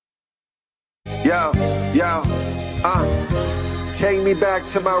Take me back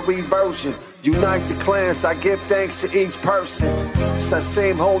to my reversion. Unite the clans, I give thanks to each person. It's that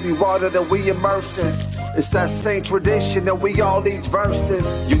same holy water that we immerse in. It's that same tradition that we all each versed in.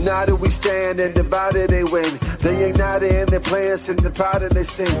 United we stand and divided they win. They ignited in their plans and divided they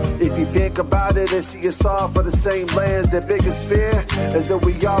sin. If you think about it and see us all for the same lands, their biggest fear is that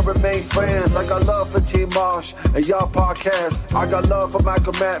we all remain friends. I got love for Team Walsh and y'all podcast. I got love for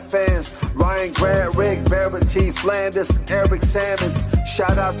Michael Matt fans. Ryan Grant, Rick, Barrett, T. Flanders, and Eric Sammons.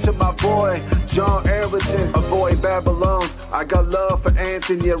 Shout out to my boy, John Erickson. Avoid Babylon. I got love for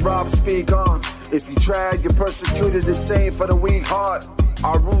Anthony and Rob Speak On. If you tried, you're persecuted the same for the weak heart.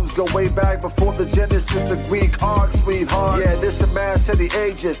 Our roots go way back before the Genesis, the Greek ark, sweetheart. Yeah, this a mass of the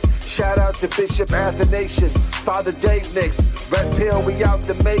ages. Shout out to Bishop Athanasius, Father Dave Nix, Red Pill, we out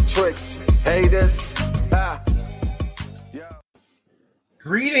the Matrix. Haters.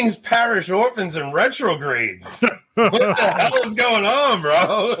 Greetings, parish orphans and retrogrades. What the hell is going on,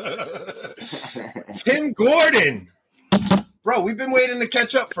 bro? Tim Gordon. Bro, we've been waiting to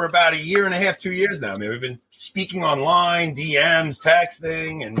catch up for about 1.5, 2 years now, man. We've been speaking online, DMs,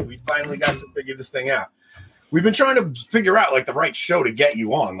 texting, and we finally got to figure this thing out. We've been trying to figure out, like, the right show to get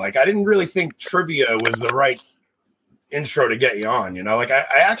you on. Like, I didn't really think trivia was the right intro to get you on, you know? Like, I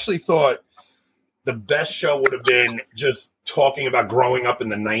actually thought the best show would have been just talking about growing up in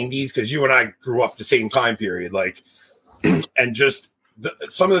the 90s, because you and I grew up the same time period, like, and just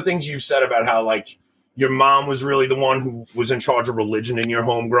some of the things you said about how, like, your mom was really the one who was in charge of religion in your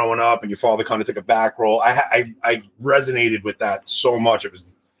home growing up, and your father kind of took a back role. I resonated with that so much. It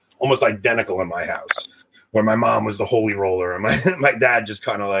was almost identical in my house, where my mom was the holy roller, and my dad just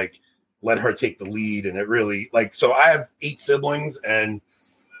kind of like let her take the lead. And it really, like, so I have 8 siblings, and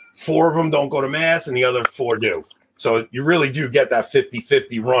 4 of them don't go to mass, and the other 4 do. So you really do get that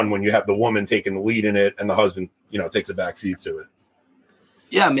 50-50 run when you have the woman taking the lead in it, and the husband, you know, takes a back seat to it.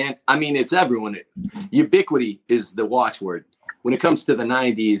 Yeah, man. I mean, it's everyone. Ubiquity is the watchword. When it comes to the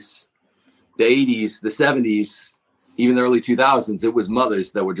 90s, the 80s, the 70s, even the early 2000s, it was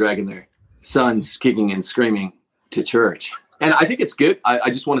mothers that were dragging their sons kicking and screaming to church. And I think it's good.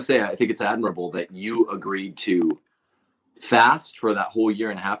 I just want to say, I think it's admirable that you agreed to fast for that whole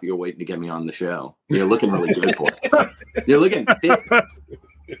 1.5 you're waiting to get me on the show. You're looking really good for it. You're looking fit.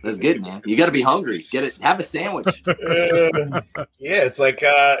 That's good, man. You got to be hungry. Get it. Have a sandwich. Yeah, it's like,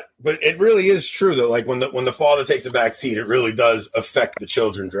 but it really is true that, like, when the father takes a back seat, it really does affect the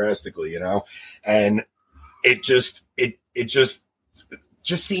children drastically, you know. And it just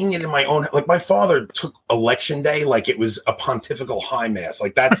seeing it in my own, like, my father took election day like it was a pontifical high mass.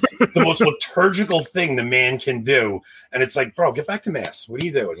 Like, that's the most liturgical thing the man can do. And it's like, bro, get back to mass. What are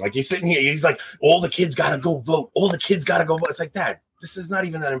you doing? Like, he's sitting here. He's like, all the kids got to go vote. All the kids got to go vote. It's like, Dad, this is not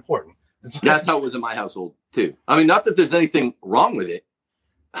even that important. That's how it was in my household, too. I mean, not that there's anything wrong with it.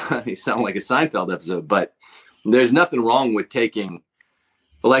 You sound like a Seinfeld episode, but there's nothing wrong with taking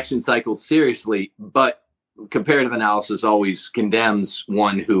election cycles seriously. But comparative analysis always condemns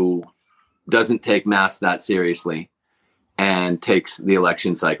one who doesn't take mass that seriously and takes the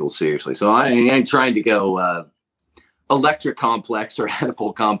election cycle seriously. So I ain't trying to go electric complex or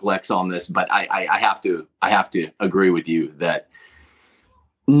Oedipal complex on this, but I have to agree with you that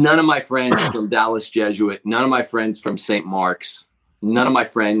none of my friends from Dallas Jesuit, none of my friends from St. Mark's, none of my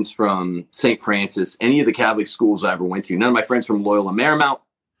friends from St. Francis, any of the Catholic schools I ever went to, none of my friends from Loyola Marymount,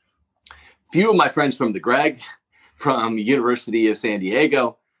 few of my friends from the Greg, from University of San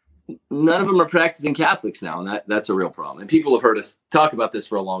Diego, none of them are practicing Catholics now, and that's a real problem. And people have heard us talk about this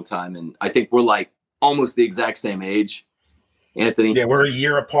for a long time, and I think we're like almost the exact same age, Anthony. Yeah, we're a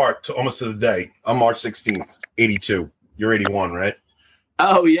year apart, almost to the day. I'm March 16th, 82. You're 81, right?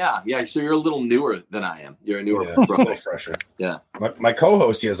 Oh, yeah. Yeah, so you're a little newer than I am. You're a newer a little fresher. Yeah. My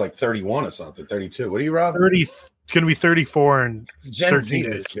co-host, he has like 31 or something, 32. What are you, Rob? 30. It's going to be 34 and Gen Z,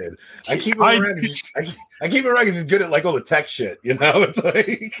 this kid. I keep him around because he's good at, like, all the tech shit, you know? It's like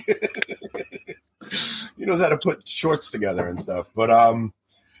he knows how to put shorts together and stuff. But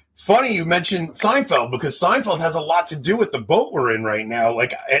it's funny you mentioned Seinfeld, because Seinfeld has a lot to do with the boat we're in right now.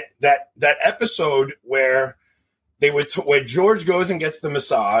 Like, that episode where where George goes and gets the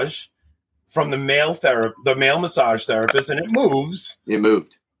massage from the male massage therapist, and it moves. It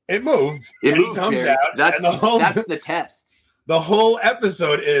moved. He comes Jerry. out. That's the test. The whole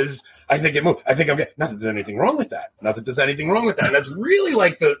episode is, I think it moved. I think I'm getting, not that there's anything wrong with that. And that's really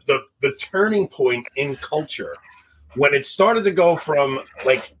like the turning point in culture, when it started to go from,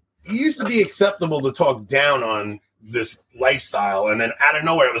 like, it used to be acceptable to talk down on this lifestyle. And then out of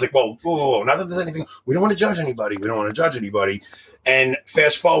nowhere, it was like, whoa, whoa, whoa, not that there's anything. We don't want to judge anybody. We don't want to judge anybody. And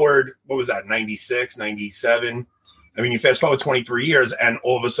fast forward, what was that, 96, 97? I mean, you fast forward 23 years, and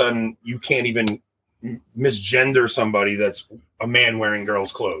all of a sudden, you can't even misgender somebody that's a man wearing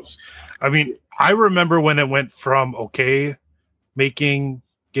girls' clothes. I mean, I remember when it went from making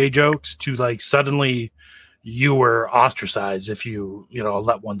gay jokes to like suddenly you were ostracized if you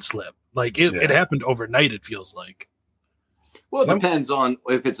let one slip. Like it happened overnight, it feels like. Well, it depends on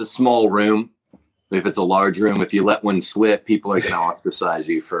if it's a small room, if it's a large room. If you let one slip, people are going to ostracize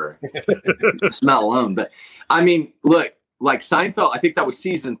you for smell alone. But I mean, look, like Seinfeld, I think that was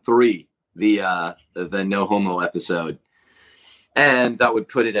season 3, the no homo episode. And that would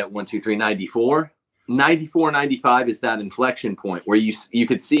put it at 94. 94, 95 is that inflection point where you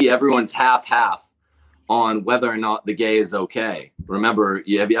could see everyone's half on whether or not the gay is okay. Remember,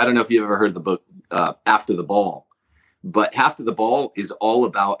 I don't know if you've ever heard the book After the Ball, but After the Ball is all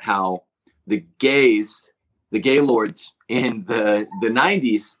about how the gay lords in the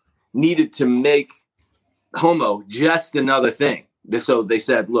 90s needed to make homo just another thing. So they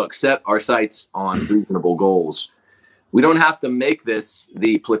said, look, set our sights on reasonable goals. We don't have to make this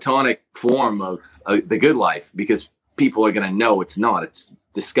the platonic form of the good life because people are going to know it's not. It's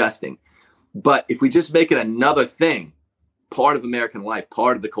disgusting. But if we just make it another thing, part of American life,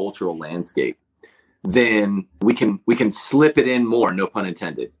 part of the cultural landscape, then we can slip it in more. No pun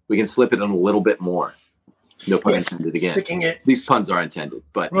intended. We can slip it in a little bit more. No pun intended again. These puns are intended,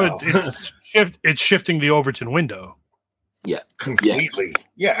 but well, it's shifting the Overton window. Yeah, completely.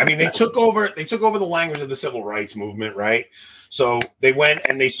 Yeah, I mean, they took over the language of the civil rights movement, right? So they went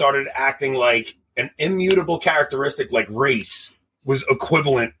and they started acting like an immutable characteristic like race was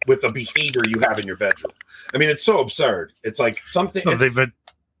equivalent with a behavior you have in your bedroom. I mean, it's so absurd. It's like something. No, they've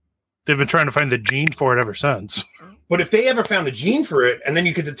been trying to find the gene for it ever since. But if they ever found the gene for it, and then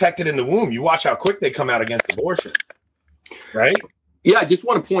you could detect it in the womb, you watch how quick they come out against abortion, right? Yeah, I just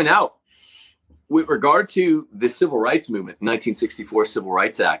want to point out, with regard to the civil rights movement, 1964 Civil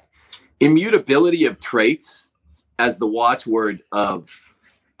Rights Act, immutability of traits as the watchword of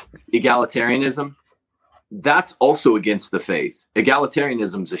egalitarianism, that's also against the faith.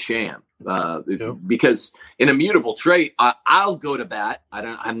 Egalitarianism is a sham because an immutable trait, I'll go to bat.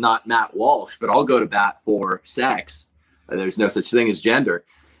 I'm not Matt Walsh, but I'll go to bat for sex. There's no such thing as gender.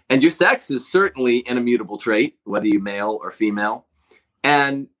 And your sex is certainly an immutable trait, whether you're male or female.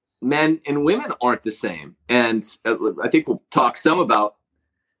 And men and women aren't the same. And I think we'll talk some about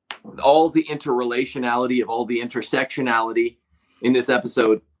all the interrelationality of all the intersectionality in this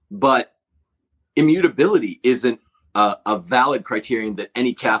episode. But immutability isn't a valid criterion that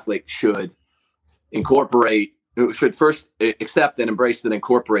any Catholic should incorporate, should first accept and embrace and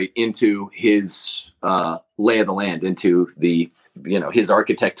incorporate into his lay of the land, into the, his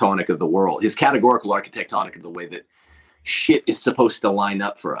architectonic of the world, his categorical architectonic of the way that shit is supposed to line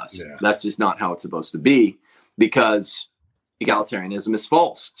up for us. Yeah. That's just not how it's supposed to be, because egalitarianism is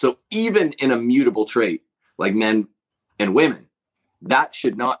false. So even in a mutable trait like men and women, that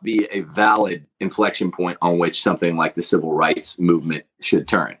should not be a valid inflection point on which something like the civil rights movement should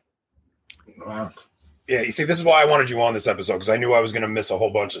turn. Wow. Yeah, you see, this is why I wanted you on this episode, because I knew I was going to miss a whole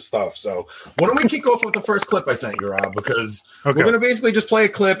bunch of stuff. So why don't we kick off with the first clip I sent you, Rob? Because we're going to basically just play a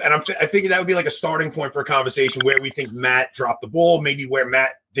clip, and I figured that would be like a starting point for a conversation where we think Matt dropped the ball, maybe where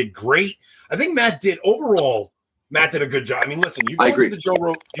Matt did great. I think Matt did a good job. I mean, listen, you go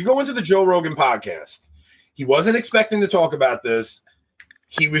into the Joe Rogan podcast. He wasn't expecting to talk about this.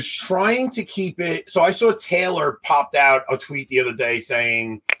 He was trying to keep it. So I saw Taylor popped out a tweet the other day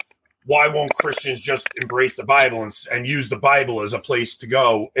saying, why won't Christians just embrace the Bible and use the Bible as a place to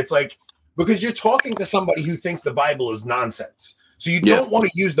go? It's like, because you're talking to somebody who thinks the Bible is nonsense. So you don't want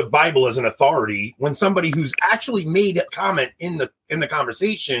to use the Bible as an authority when somebody who's actually made a comment in the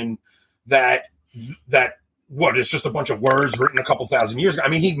conversation that it's just a bunch of words written a couple thousand years ago. I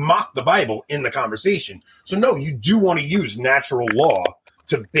mean, he mocked the Bible in the conversation. So no, you do want to use natural law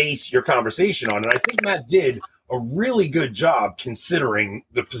to base your conversation on. And I think Matt did a really good job considering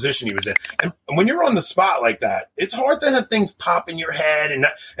the position he was in. And when you're on the spot like that, it's hard to have things pop in your head and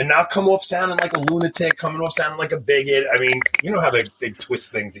not come off sounding like a lunatic, coming off sounding like a bigot. I mean, you know how they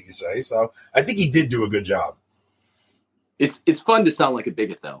twist things that you say. So I think he did do a good job. It's fun to sound like a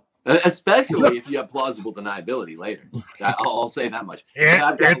bigot, though, especially if you have plausible deniability later. I'll say that much.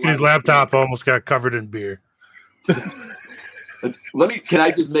 Anthony's laptop almost got covered in beer. Can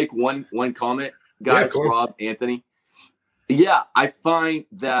I just make one comment? Guys, yeah, Rob, Anthony. Yeah, I find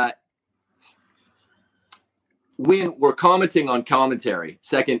that when we're commenting on commentary,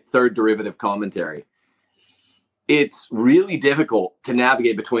 second, third derivative commentary, it's really difficult to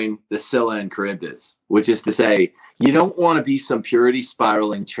navigate between the Scylla and Charybdis, which is to say, you don't want to be some purity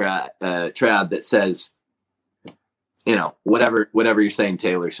spiraling trad that says, you know, whatever you're saying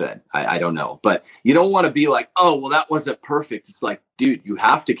Taylor said. I don't know. But you don't want to be like, oh, well, that wasn't perfect. It's like, dude, you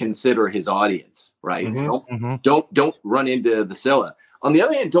have to consider his audience, right? Mm-hmm. So don't run into the Scylla. On the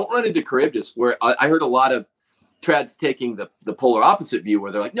other hand, don't run into Charybdis, where I heard a lot of trads taking the polar opposite view,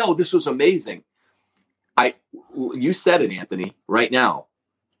 where they're like, no, this was amazing. You said it, Anthony, right now.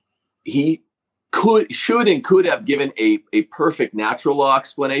 He should and could have given a perfect natural law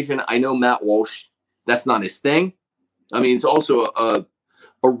explanation. I know Matt Walsh, that's not his thing. I mean, it's also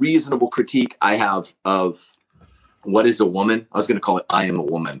a reasonable critique I have of what is a woman. I was going to call it I am a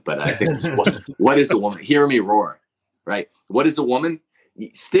woman, but I think what is a woman? Hear me roar, right? What is a woman?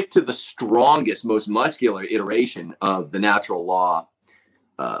 Stick to the strongest, most muscular iteration of the natural law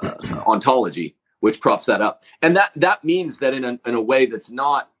ontology, which props that up. And that means that in a way that's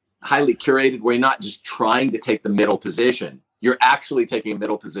not highly curated, where you're not just trying to take the middle position, you're actually taking a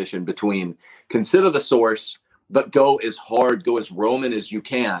middle position between consider the source, but go as hard, go as Roman as you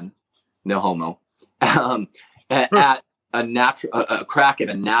can, no homo, at a crack at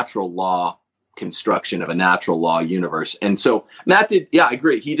a natural law construction of a natural law universe. And so Matt did, yeah, I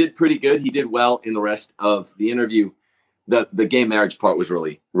agree. He did pretty good. He did well in the rest of the interview. The gay marriage part was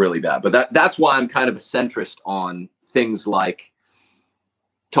really, really bad. But that's why I'm kind of a centrist on things like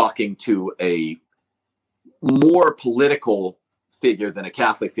talking to a more political figure than a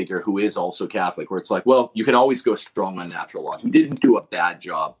Catholic figure who is also Catholic, where it's like, well, you can always go strong on natural law. He didn't do a bad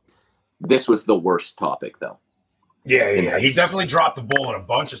job. This was the worst topic, though. Yeah. He definitely dropped the ball in a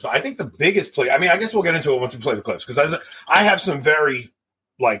bunch of stuff. I think the biggest play, I mean, I guess we'll get into it once we play the clips, because I have some very,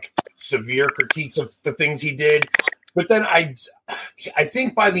 like, severe critiques of the things he did. But then I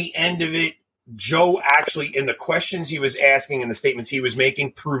think by the end of it, Joe actually, in the questions he was asking and the statements he was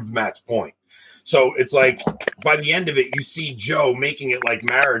making, proved Matt's point. So it's like, by the end of it, you see Joe making it like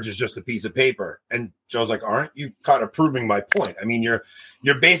marriage is just a piece of paper. And Joe's like, aren't you kind of proving my point? I mean, you're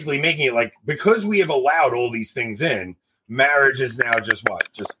basically making it like, because we have allowed all these things in, marriage is now just what?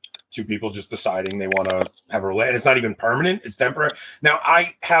 Just two people just deciding they want to have a relationship. It's not even permanent. It's temporary. Now,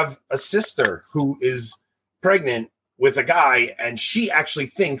 I have a sister who is pregnant with a guy, and she actually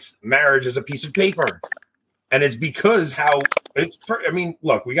thinks marriage is a piece of paper. And it's because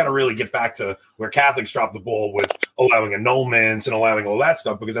look, we got to really get back to where Catholics dropped the ball with allowing annulments and allowing all that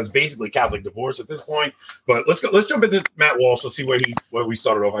stuff, because that's basically Catholic divorce at this point. But let's jump into Matt Walsh. Let's see where we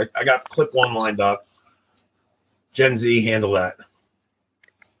started off. I got clip one lined up. Gen Z, handle that.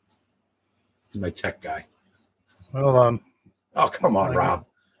 He's my tech guy. Hold on. Oh, come on, Rob.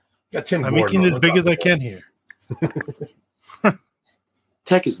 Got Tim I'm Gordon making it as big as I can here.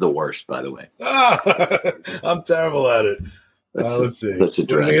 Tech is the worst, by the way. I'm terrible at it. Let's see. What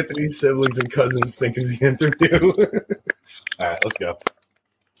do Anthony's siblings and cousins think of the interview? All right, let's go.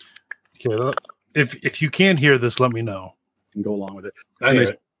 Okay, if you can't hear this, let me know. And go along with it. And they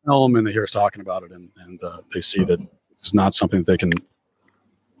tell them, and they hear us talking about it, and they see that it's not something that they can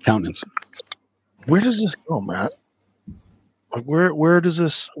countenance. Where does this go, Matt? Like, where does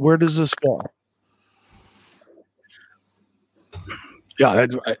this go? Yeah,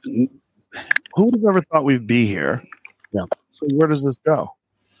 who would have ever thought we'd be here? Yeah. So where does this go?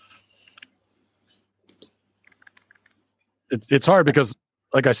 It's hard because,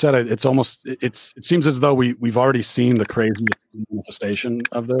 like I said, it seems as though we've already seen the crazy manifestation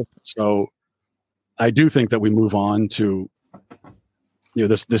of this. So I do think that we move on to,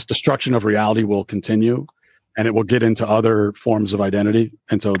 this destruction of reality will continue, and it will get into other forms of identity,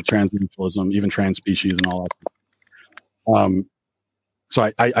 and so transmutualism, even trans species, and all that. So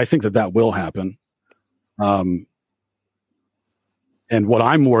I think that will happen. And what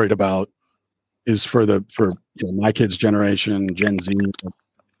I'm worried about is for my kids' generation, Gen Z,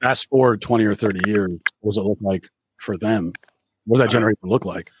 fast forward 20 or 30 years, what does it look like for them? What does that generation look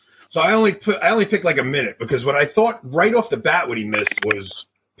like? So I only picked like a minute, because what I thought right off the bat what he missed was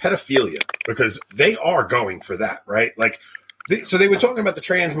pedophilia, because they are going for that, right? Like, so they were talking about the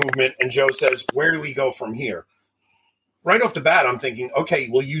trans movement, and Joe says, where do we go from here? Right off the bat, I'm thinking, okay,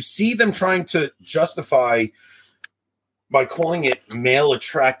 well, you see them trying to justify by calling it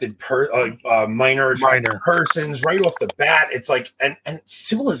male-attracted minor persons right off the bat. It's like, and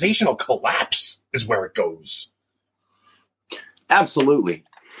civilizational collapse is where it goes. Absolutely.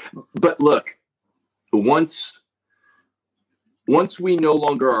 But look, once we no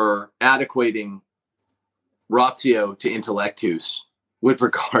longer are adequating ratio to intellectus with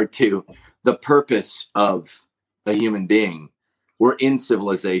regard to the purpose of a human being, we're in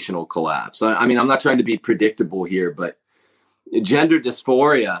civilizational collapse. I mean, I'm not trying to be predictable here, but gender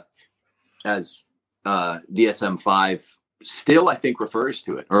dysphoria, as DSM-5 still, I think, refers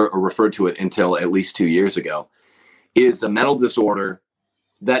to it, or referred to it until at least 2 years ago, is a mental disorder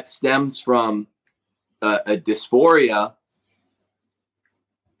that stems from a dysphoria,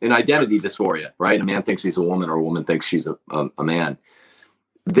 an identity dysphoria, right? A man thinks he's a woman, or a woman thinks she's a man.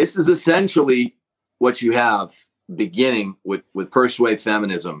 This is essentially what you have beginning with first wave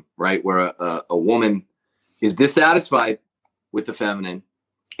feminism, right? Where a woman is dissatisfied with the feminine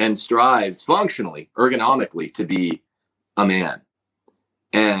and strives functionally, ergonomically, to be a man.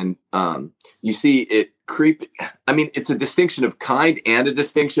 And you see it creep. I mean, it's a distinction of kind and a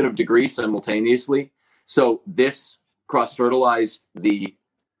distinction of degree simultaneously. So this cross-fertilized the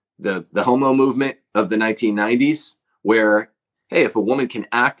homo movement of the 1990s, where, hey, if a woman can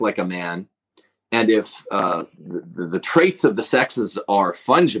act like a man, and if the traits of the sexes are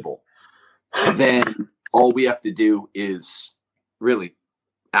fungible, then all we have to do is really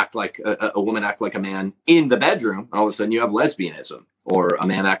act like a woman, act like a man in the bedroom. All of a sudden you have lesbianism, or a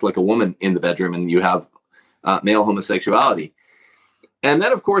man act like a woman in the bedroom, and you have male homosexuality. And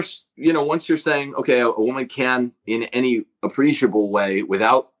then, of course, once you're saying, okay, a woman can, in any appreciable way,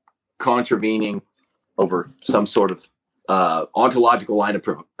 without contravening over some sort of ontological line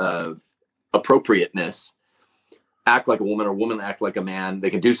of appropriateness, act like a woman, or woman act like a man, they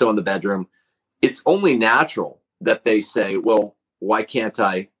can do so in the bedroom. It's only natural that they say, well, why can't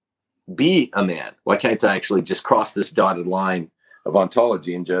I be a man? Why can't I actually just cross this dotted line of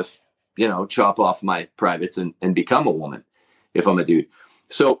ontology and just, chop off my privates and become a woman if I'm a dude?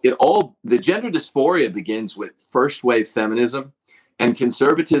 So the gender dysphoria begins with first wave feminism, and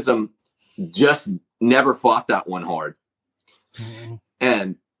conservatism just never fought that one hard.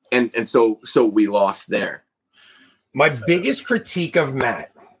 And so we lost there. My biggest critique of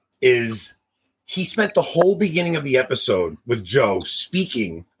Matt is he spent the whole beginning of the episode with Joe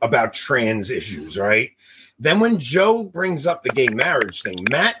speaking about trans issues, right? Then when Joe brings up the gay marriage thing,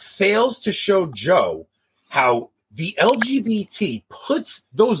 Matt fails to show Joe how the LGBT puts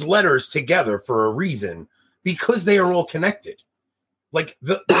those letters together for a reason, because they are all connected. Like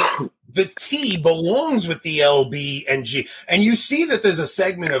the T belongs with the L, B, and G. And you see that there's a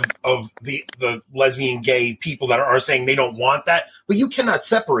segment of the lesbian gay people that are saying they don't want that, but you cannot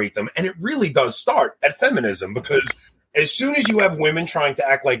separate them. And it really does start at feminism, because as soon as you have women trying to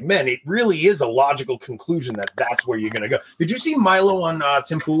act like men, it really is a logical conclusion that that's where you're going to go. Did you see Milo on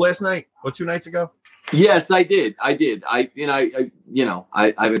Tim Pool last night or 2 nights ago? Yes, I did. I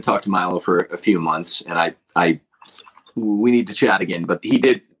haven't talked to Milo for a few months, and we need to chat again, but he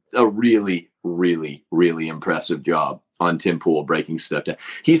did a really, really, really impressive job on Tim Pool breaking stuff down.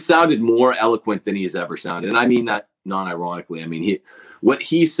 He sounded more eloquent than he's ever sounded. And I mean that non-ironically. I mean, what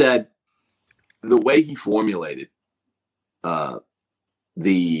he said, the way he formulated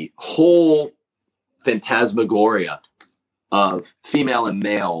the whole phantasmagoria of female and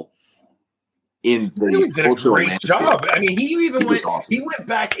male in the really did a great landscape. job. I mean, he went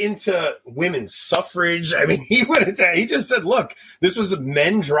back into women's suffrage. I mean, he just said, look, this was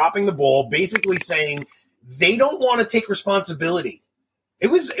men dropping the ball, basically saying they don't want to take responsibility.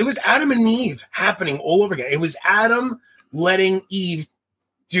 It was Adam and Eve happening all over again. It was Adam letting Eve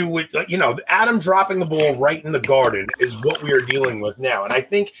do what, Adam dropping the ball right in the garden is what we are dealing with now. And I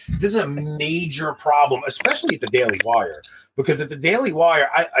think this is a major problem, especially at the Daily Wire. Because at the Daily Wire,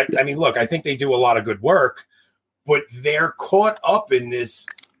 I mean, look, I think they do a lot of good work, but they're caught up in this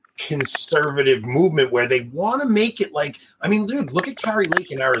conservative movement where they want to make it like, I mean, dude, look at Carrie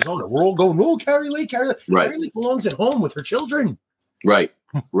Lake in Arizona. We're all going, no, Carrie Lake. Right. Carrie Lake belongs at home with her children. Right.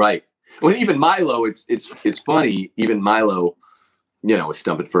 Well, even Milo, it's funny. Even Milo, was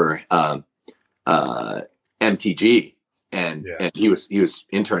stumping for MTG. And he was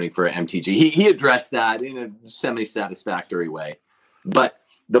interning for MTG. He addressed that in a semi-satisfactory way. But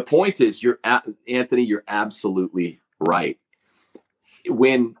the point is, Anthony, you're absolutely right.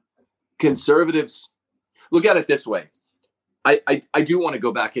 When conservatives look at it this way, I do want to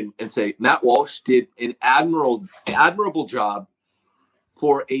go back and say Matt Walsh did an admirable job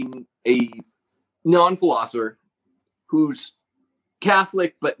for a non-philosopher who's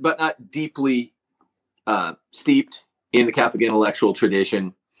Catholic, but not deeply steeped in the Catholic intellectual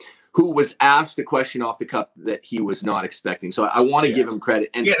tradition, who was asked a question off the cuff that he was not expecting. So I want to give him credit.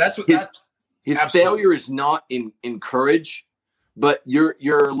 And his failure is not in courage, but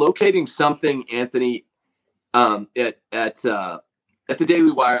you're locating something, Anthony, at the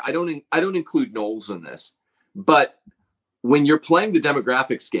Daily Wire. I don't include Knowles in this, but when you're playing the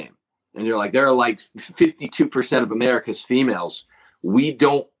demographics game and you're like, there are like 52% of America's females we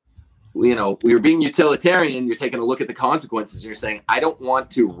don't, we were being utilitarian. You're taking a look at the consequences. And you're saying, I don't want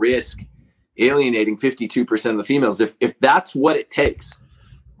to risk alienating 52% of the females. If that's what it takes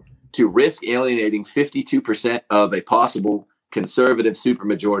to risk alienating 52% of a possible conservative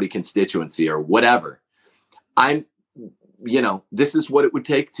supermajority constituency or whatever, this is what it would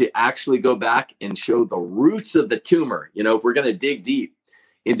take to actually go back and show the roots of the tumor. If we're going to dig deep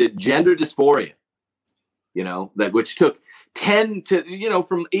into gender dysphoria, which took 10 to,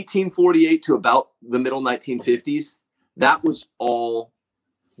 from 1848 to about the middle 1950s, that was all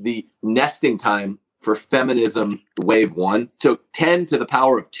the nesting time for feminism. Wave one took 10 to the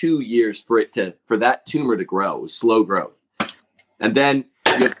power of 2 years for that tumor to grow. It was slow growth. And then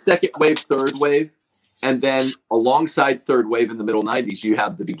you have second wave, third wave. And then alongside third wave in the middle 90s, you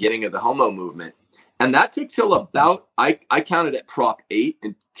have the beginning of the homo movement. And that took till about, I counted at Prop 8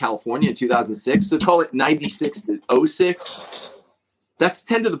 in California in 2006. So call it 96 to 06. That's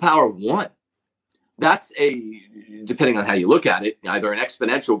 10 to the power of 1. That's depending on how you look at it, either an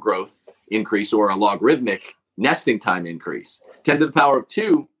exponential growth increase or a logarithmic nesting time increase. 10 to the power of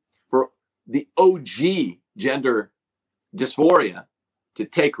 2 for the OG gender dysphoria to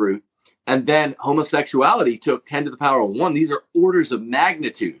take root. And then homosexuality took 10 to the power of 1. These are orders of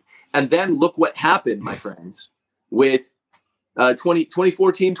magnitude. And then look what happened, my friends, with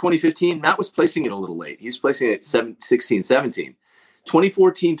 2014, 2015. Matt was placing it a little late. He was placing it at 16, 17.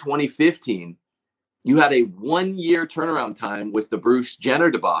 2014, 2015, you had a 1-year turnaround time with the Bruce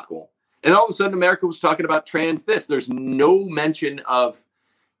Jenner debacle. And all of a sudden, America was talking about trans this. There's no mention of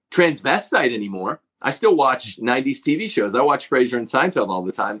transvestite anymore. I still watch 90s TV shows. I watch Frasier and Seinfeld all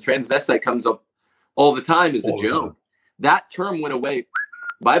the time. Transvestite comes up all the time as a joke. That term went away,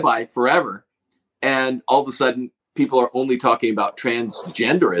 bye-bye, forever. And all of a sudden, people are only talking about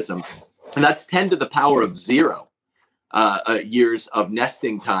transgenderism. And that's 10 to the power of 0 years of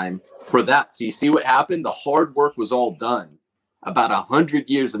nesting time for that. So you see what happened? The hard work was all done. About 100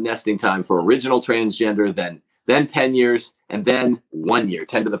 years of nesting time for original transgender, then 10 years, and then 1 year,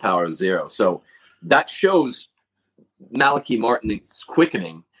 10 to the power of 0. So that shows Malachi Martin's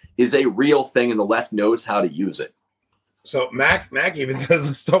quickening is a real thing, and the left knows how to use it. So Mac even says,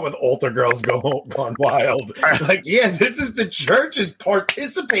 let's start with altar girls gone wild. Like, yeah, this is the church is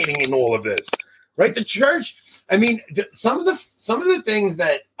participating in all of this, right? The church. I mean, some of the things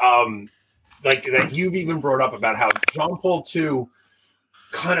that that you've even brought up about how John Paul II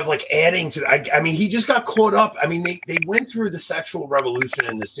kind of like adding to. I mean, he just got caught up. I mean, they went through the sexual revolution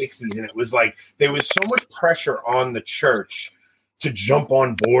in the 60s, and it was like there was so much pressure on the church to jump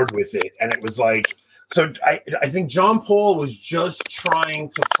on board with it, and it was like. So I think John Paul was just trying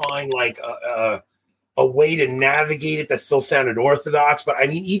to find like a way to navigate it that still sounded orthodox, but I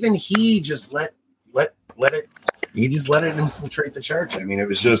mean, even he just let it. He just let it infiltrate the church. I mean, it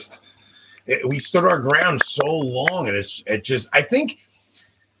was just we stood our ground so long, and it just. I think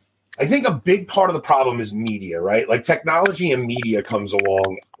a big part of the problem is media, right? Like technology and media comes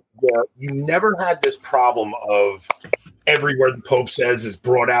along. Where you never had this problem of. Every word the Pope says is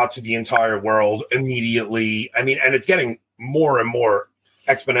brought out to the entire world immediately. I mean, and it's getting more and more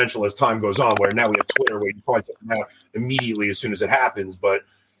exponential as time goes on, where now we have Twitter where you find something out immediately as soon as it happens. But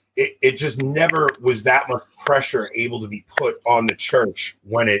it just never was that much pressure able to be put on the church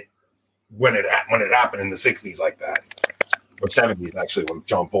when it happened in the 60s like that. Or 70s, actually, when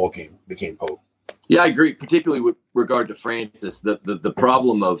John Paul became Pope. Yeah, I agree, particularly with regard to Francis. The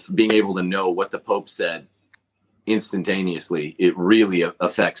problem of being able to know what the Pope said instantaneously, it really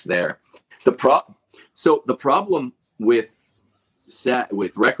affects there. The problem with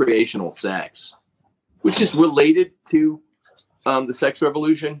recreational sex, which is related to the sex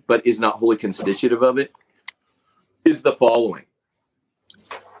revolution, but is not wholly constitutive of it, is the following.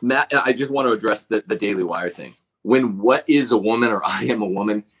 Matt, I just want to address the Daily Wire thing. When What Is a Woman or I Am a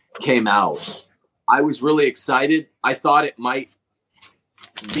Woman came out, I was really excited. I thought it might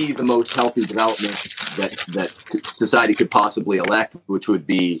be the most healthy development that society could possibly elect, which would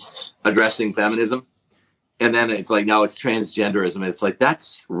be addressing feminism. And then it's like, no, it's transgenderism. It's like,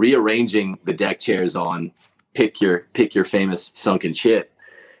 that's rearranging the deck chairs on pick your famous sunken shit.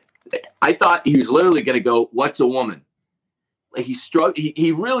 I thought he was literally going to go, what's a woman?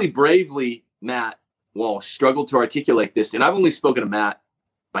 He really bravely, Matt Walsh, struggled to articulate this. And I've only spoken to Matt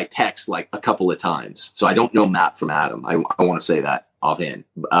by text like a couple of times. So I don't know Matt from Adam. I want to say that offhand.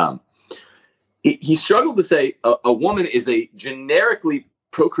 He struggled to say a woman is a generically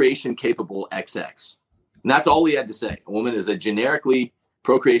procreation capable XX. And that's all he had to say. A woman is a generically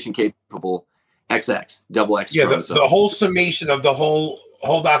procreation capable XX, double X. Yeah, the whole summation of the whole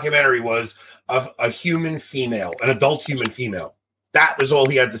documentary was a human female, an adult human female. That was all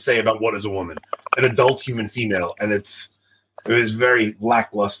he had to say about what is a woman, an adult human female, and it was very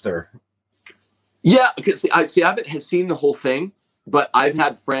lackluster. Yeah, because I haven't seen the whole thing, but I've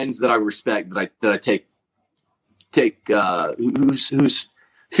had friends that I respect that I take whose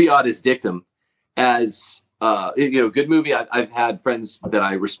fiat is dictum as good movie. I've had friends that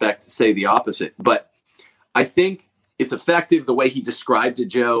I respect say the opposite, but I think it's effective the way he described it,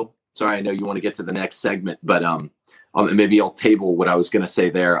 Joe. Sorry, I know you want to get to the next segment, but maybe I'll table what I was going to say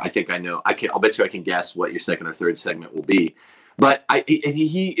there. I think I know. I'll bet you I can guess what your second or third segment will be. But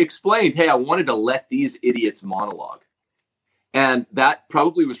he explained, hey, I wanted to let these idiots monologue. And that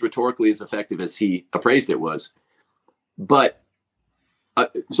probably was rhetorically as effective as he appraised it was. But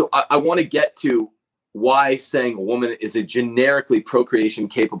so I want to get to why saying a woman is a generically procreation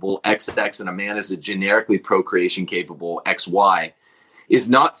capable XX and a man is a generically procreation capable XY is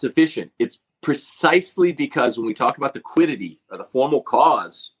not sufficient. It's precisely because when we talk about the quiddity or the formal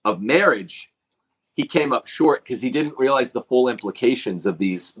cause of marriage, he came up short because he didn't realize the full implications of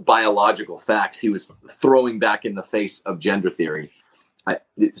these biological facts he was throwing back in the face of gender theory. I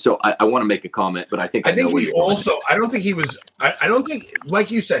want to make a comment, but I think he also, I don't think he was, I don't think,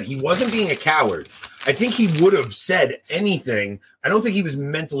 like you said, he wasn't being a coward. I think he would have said anything. I don't think he was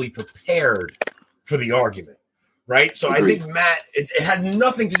mentally prepared for the argument. Right. So agreed. I think Matt, it had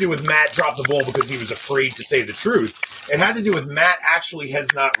nothing to do with Matt dropped the ball because he was afraid to say the truth. It had to do with Matt actually has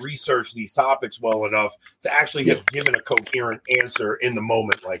not researched these topics well enough to actually have given a coherent answer in the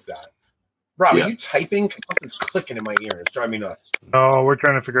moment like that. Rob, are you typing? Because something's clicking in my ear. It's driving me nuts. Oh, we're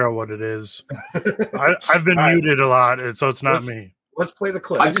trying to figure out what it is. I've been muted a lot, so it's not me. Let's play the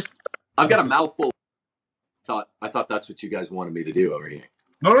clip. I've got a mouthful. I thought that's what you guys wanted me to do over here.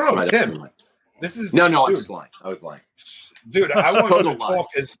 No, right, Tim. This is no. I'm just lying. I was lying, dude. I want you to talk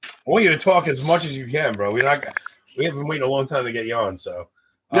I want you to talk as much as you can, bro. We have been waiting a long time to get you on. So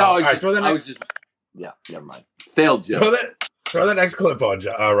no, never mind. Failed, Joe. Throw that next clip on,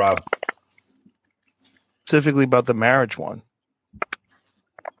 Rob. Specifically about the marriage one.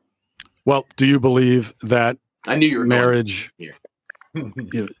 Well, do you believe that I knew you were marriage here?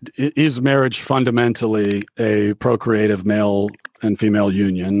 Is marriage fundamentally a procreative male and female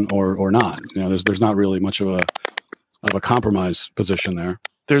union, or not? There's not really much of a compromise position there.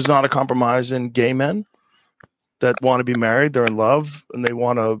 There's not a compromise in gay men that want to be married. They're in love and they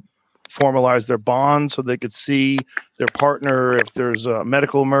want to formalize their bond so they could see their partner if there's a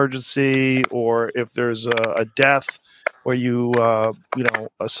medical emergency or if there's a death where you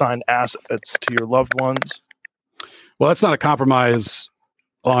assign assets to your loved ones. Well, that's not a compromise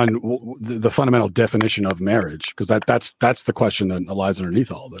on the fundamental definition of marriage, because that's the question that lies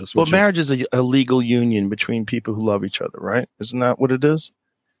underneath all this. Well, marriage is a legal union between people who love each other, right? Isn't that what it is?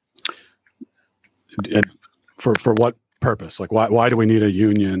 For what purpose? Like, why do we need a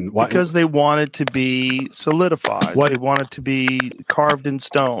union? Why? Because they want it to be solidified. They want it to be carved in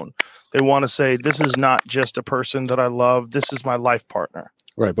stone. They want to say, this is not just a person that I love. This is my life partner.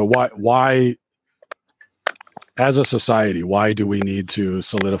 Right. But why, as a society, why do we need to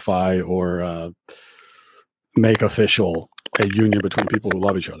solidify or make official a union between people who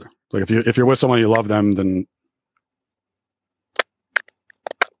love each other? Like, if you're with someone, you love them, then.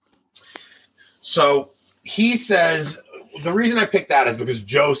 So he says, the reason I picked that is because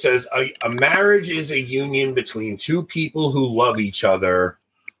Joe says a marriage is a union between two people who love each other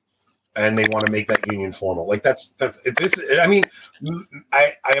and they want to make that union formal. Like that's this. I mean,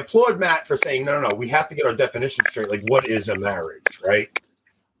 I applaud Matt for saying, no, we have to get our definition straight. Like, what is a marriage, right?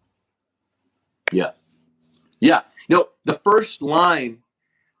 Yeah. No, the first line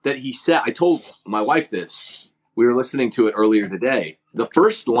that he said, I told my wife this. We were listening to it earlier today. The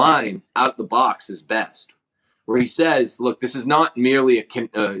first line out of the box is best, where he says, look, this is not merely a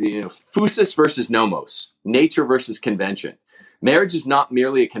phusis versus nomos, nature versus convention. Marriage is not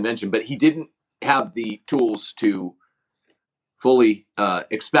merely a convention, but he didn't have the tools to fully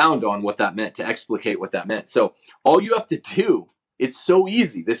expound on what that meant, to explicate what that meant. So all you have to do, it's so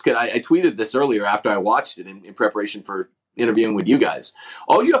easy. I tweeted this earlier after I watched it in preparation for interviewing with you guys.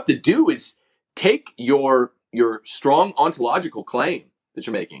 All you have to do is take your strong ontological claim that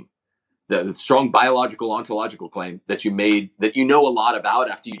you're making, the strong biological ontological claim that you made, that you know a lot about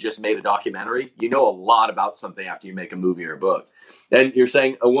after you just made a documentary. You know a lot about something after you make a movie or a book. And you're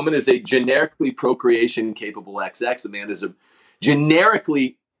saying a woman is a generically procreation capable XX, a man is a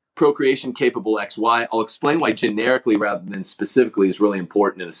generically procreation capable XY. I'll explain why generically rather than specifically is really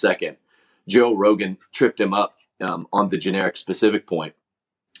important in a second. Joe Rogan tripped him up on the generic specific point.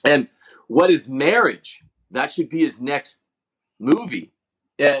 And what is marriage? That should be his next movie.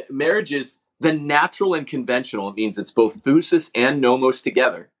 Marriage is the natural and conventional, it means it's both phusis and nomos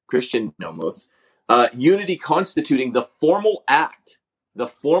together, Christian nomos, unity constituting the formal act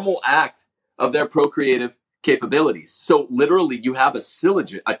of their procreative capabilities. So literally you have a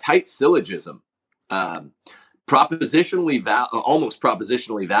tight syllogism, almost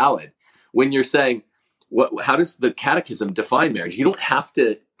propositionally valid when you're saying, how does the catechism define marriage? You don't have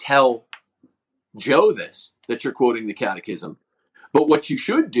to tell Joe that you're quoting the catechism. But what you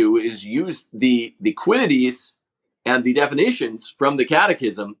should do is use the quiddities and the definitions from the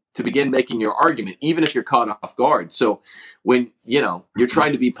catechism to begin making your argument, even if you're caught off guard. So when, you're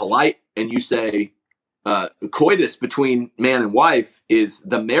trying to be polite and you say coitus between man and wife is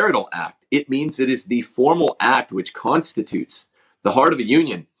the marital act, it means it is the formal act which constitutes the heart of a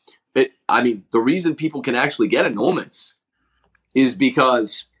union. The reason people can actually get annulments is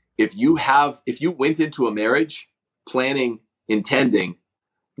because if you went into a marriage intending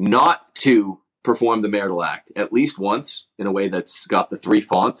not to perform the marital act at least once in a way that's got the three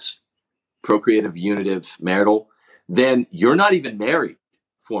fonts, procreative, unitive, marital, then you're not even married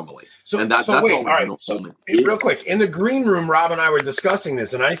formally. That's wait, all right. Real quick, in the green room, Rob and I were discussing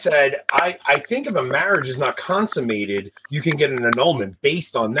this, and I said, I think if a marriage is not consummated, you can get an annulment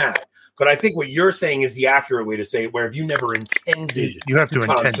based on that. But I think what you're saying is the accurate way to say it, where if you never intended you have to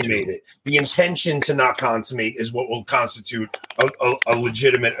consummate it, the intention to not consummate is what will constitute a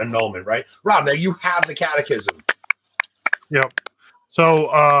legitimate annulment, right? Rob, now you have the catechism. Yep.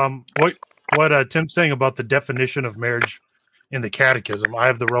 So what Tim's saying about the definition of marriage in the catechism, I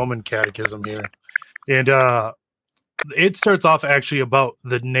have the Roman catechism here. And it starts off actually about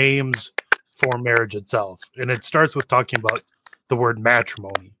the names for marriage itself. And it starts with talking about the word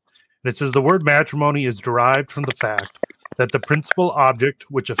matrimony. And it says the word matrimony is derived from the fact that the principal object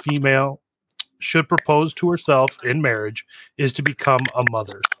which a female should propose to herself in marriage is to become a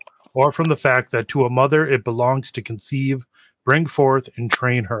mother, or from the fact that to a mother it belongs to conceive, bring forth, and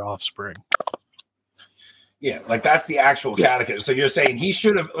train her offspring. Yeah, like that's the actual catechism. So you're saying he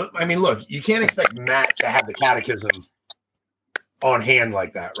should have, look, you can't expect Matt to have the catechism on hand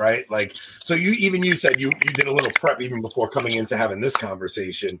like that, right? Like, so you said you did a little prep even before coming into having this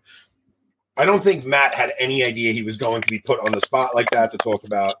conversation. I don't think Matt had any idea he was going to be put on the spot like that to talk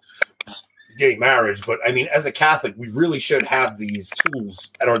about gay marriage. But as a Catholic, we really should have these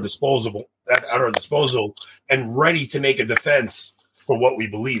tools at our disposal and ready to make a defense for what we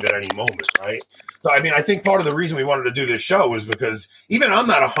believe at any moment, right? So, I think part of the reason we wanted to do this show is because even I'm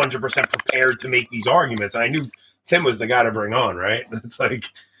not 100% prepared to make these arguments. I knew Tim was the guy to bring on, right? It's like...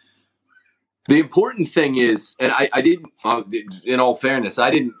 The important thing is, and I didn't, in all fairness, I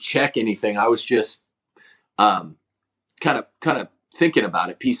didn't check anything. I was just kind of thinking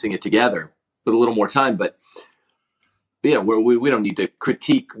about it, piecing it together with a little more time. But, we don't need to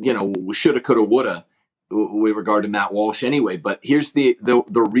critique, shoulda, coulda, woulda with regard to Matt Walsh anyway. But here's the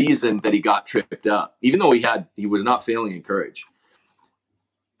reason that he got tripped up, even though he was not failing in courage.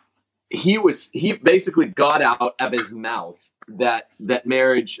 He basically got out of his mouth that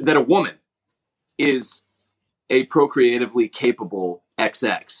a woman is a procreatively capable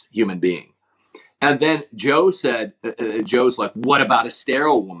XX human being. And then Joe said, Joe's like, what about a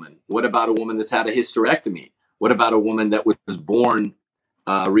sterile woman? What about a woman that's had a hysterectomy? What about a woman that was born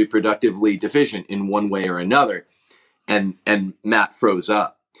reproductively deficient in one way or another? And Matt froze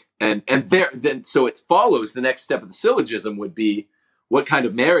up. So it follows the next step of the syllogism would be, what kind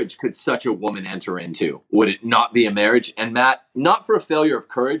of marriage could such a woman enter into? Would it not be a marriage? And Matt, not for a failure of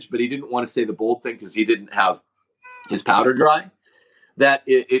courage, but he didn't want to say the bold thing because he didn't have his powder dry, that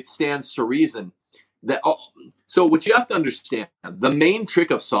it stands to reason that. So what you have to understand, the main trick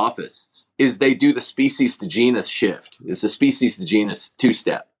of sophists is they do the species to genus shift. It's a species to genus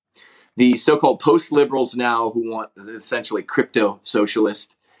two-step. The so-called post-liberals now who want essentially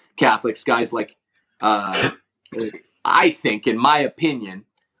crypto-socialist Catholics, guys like... I think, in my opinion,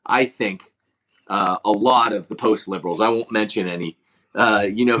 a lot of the post-liberals, I won't mention any, who...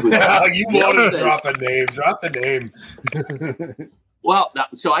 you want to drop a name. Drop the name. Well,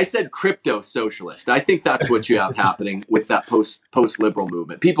 so I said crypto-socialist. I think that's what you have happening with that post-liberal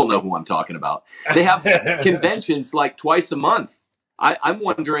movement. People know who I'm talking about. They have conventions like twice a month. I'm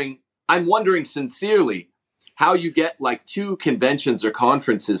wondering sincerely how you get like 2 conventions or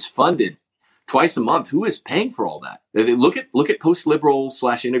conferences funded twice a month. Who is paying for all that? Look at post-liberal /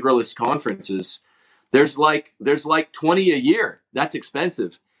 integralist conferences. There's like 20 a year. That's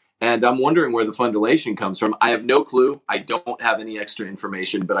expensive. And I'm wondering where the fundulation comes from. I have no clue. I don't have any extra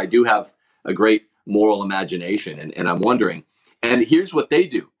information, but I do have a great moral imagination. And I'm wondering. And here's what they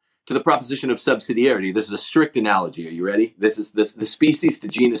do to the proposition of subsidiarity. This is a strict analogy. Are you ready? This is the species to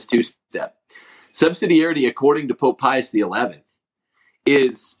genus two-step. Subsidiarity, according to Pope Pius XI,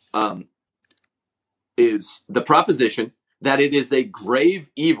 is the proposition that it is a grave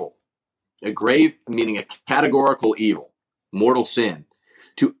evil, a grave meaning a categorical evil, mortal sin,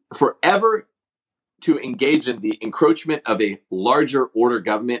 to forever to engage in the encroachment of a larger order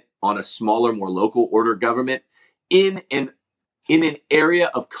government on a smaller, more local order government in an area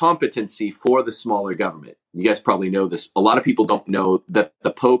of competency for the smaller government. You guys probably know this. A lot of people don't know that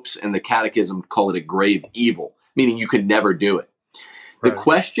the popes and the catechism call it a grave evil, meaning you could never do it. Right. The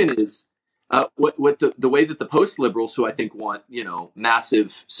question is, what the way that the post-liberals, who I think want,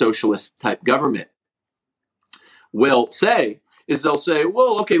 massive socialist type government, will say is they'll say,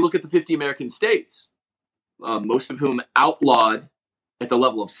 well, okay, look at the 50 American states, most of whom outlawed at the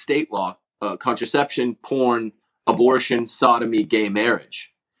level of state law contraception, porn, abortion, sodomy, gay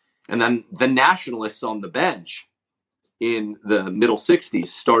marriage. And then the nationalists on the bench in the middle 60s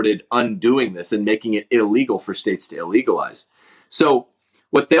started undoing this and making it illegal for states to illegalize. So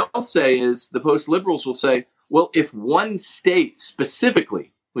what they'll say is, the post-liberals will say, well, if one state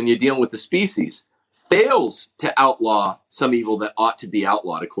specifically, when you're dealing with the species, fails to outlaw some evil that ought to be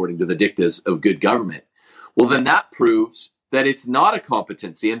outlawed according to the dictas of good government, well, then that proves that it's not a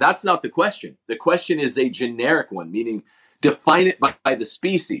competency. And that's not the question. The question is a generic one, meaning define it by the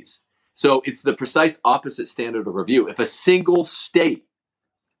species. So it's the precise opposite standard of review. If a single state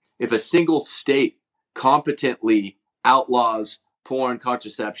competently outlaws porn,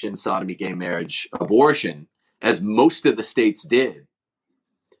 contraception, sodomy, gay marriage, abortion, as most of the states did,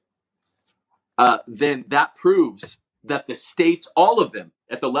 then that proves that the states, all of them,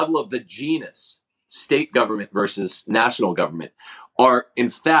 at the level of the genus, state government versus national government, are in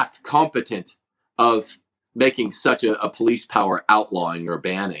fact competent of making such a police power outlawing or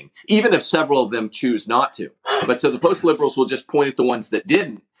banning, even if several of them choose not to. But so the post-liberals will just point at the ones that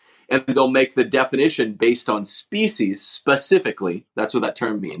didn't, and they'll make the definition based on species specifically. That's what that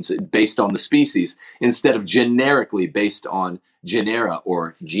term means, based on the species, instead of generically based on genera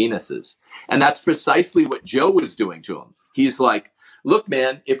or genuses. And that's precisely what Joe was doing to him. He's like, look,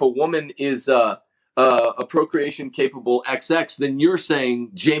 man, if a woman is a procreation capable XX, then you're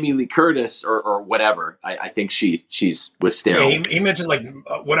saying Jamie Lee Curtis or whatever. I think she's was sterile. Yeah, he mentioned like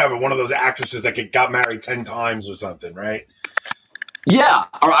whatever, one of those actresses that got married 10 times or something, right? Yeah,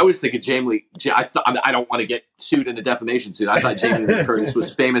 or I was thinking Jamie Lee. I don't want to get sued in a defamation suit. I thought Jamie Lee Curtis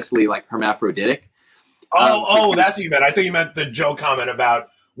was famously like hermaphroditic. That's what you meant. I thought you meant the Joe comment about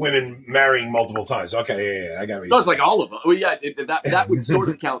women marrying multiple times. Okay, yeah, I got it. No, it's like all of them. Well, yeah, that would sort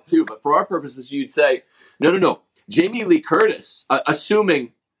of count too. But for our purposes, you'd say, no. Jamie Lee Curtis,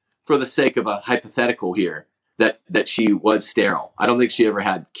 assuming for the sake of a hypothetical here, that she was sterile. I don't think she ever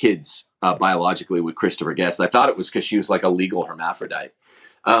had kids biologically with Christopher Guest. I thought it was because she was like a legal hermaphrodite.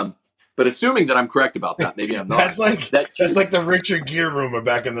 But assuming that I'm correct about that, maybe I'm not. That's like the Richard Gere rumor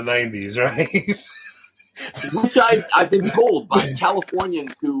back in the 90s, right? Which I've been told by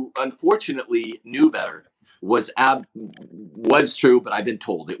Californians who unfortunately knew better was true, but I've been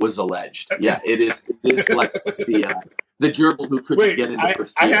told it was alleged. Yeah, it is like the gerbil who couldn't get into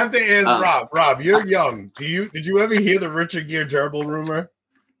first. I have to ask Rob, you're young. Did you ever hear the Richard Gere gerbil rumor?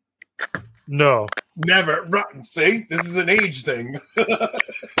 No. Never. See, this is an age thing.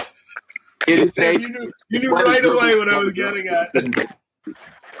 It is you knew right away what I was getting at.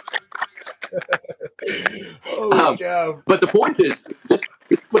 God. But the point is, just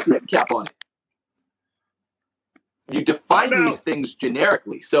put the cap on it. You define these things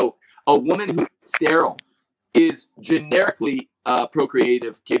generically. So a woman who's sterile is generically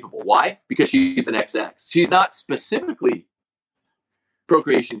procreative capable. Why? Because she's an XX. She's not specifically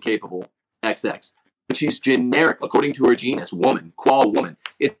procreation capable XX, but she's generic according to her genus, woman, qual woman.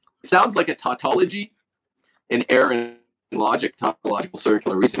 It sounds like a tautology, an error in logic, tautological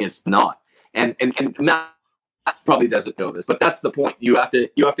circular reasoning. It's not. And Matt probably doesn't know this, but that's the point. You have to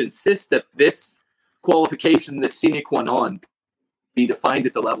insist that this qualification, this sine qua non, be defined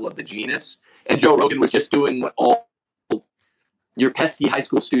at the level of the genus. And Joe Rogan was just doing what all your pesky high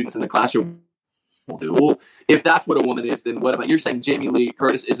school students in the classroom will do. Well, if that's what a woman is, then what about you're saying Jamie Lee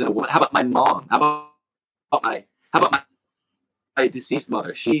Curtis isn't a woman? How about my mom? How about my deceased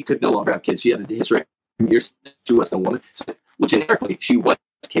mother? She could no longer have kids. She had a history. She wasn't a woman. So, well, generically, she was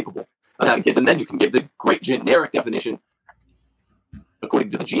capable of having kids. And then you can give the great generic definition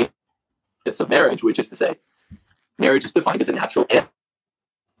according to the genus of marriage, which is to say, marriage is defined as a natural and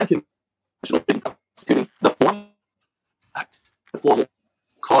conventional constituting the formal act, the formal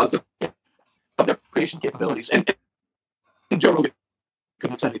cause of their creation capabilities. And Joe Rogan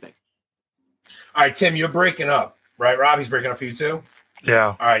couldn't have said anything. All right, Tim, you're breaking up, right? Robbie's breaking up for you too?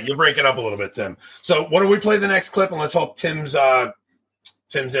 Yeah. All right, you're breaking up a little bit, Tim. So why don't we play the next clip and let's hope Tim's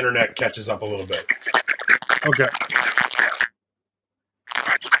internet catches up a little bit. Okay.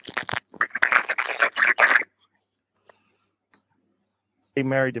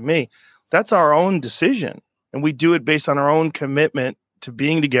 Married to me. That's our own decision. And we do it based on our own commitment to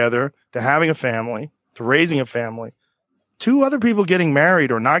being together, to having a family, to raising a family. 2 other people getting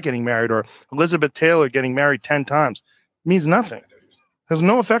married or not getting married, or Elizabeth Taylor getting married 10 times means nothing. Has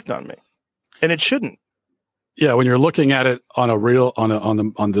no effect on me. And it shouldn't. Yeah, when you're looking at it on a real on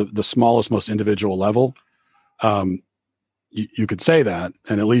the smallest, most individual level, you could say that.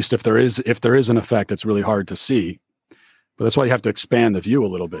 And at least if there is an effect, it's really hard to see. But that's why you have to expand the view a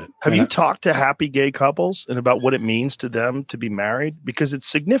little bit. Have you talked to happy gay couples and about what it means to them to be married? Because it's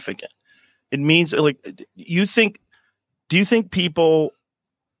significant. It means, like, do you think people,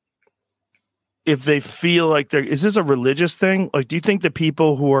 if they feel like is this a religious thing? Like, do you think that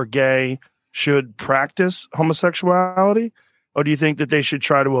people who are gay should practice homosexuality? Or do you think that they should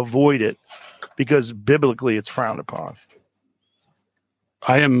try to avoid it because biblically it's frowned upon?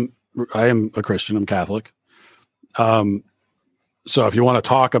 I am a Christian. I'm Catholic. So if you want to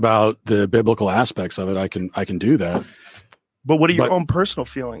talk about the biblical aspects of it, I can do that. But what are your own personal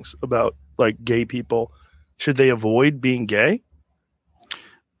feelings about, like, gay people? Should they avoid being gay?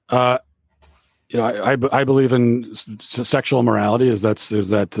 I believe in sexual morality. Is that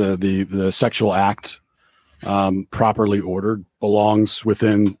the sexual act, properly ordered, belongs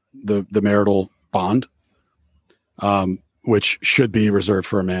within the marital bond, which should be reserved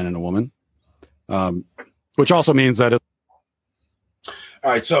for a man and a woman. Which also means that all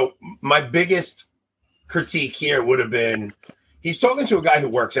right, so my biggest critique here would have been he's talking to a guy who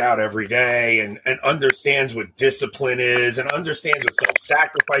works out every day and understands what discipline is and understands what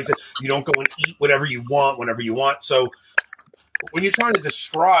self-sacrifice is. You don't go and eat whatever you want whenever you want. So when you're trying to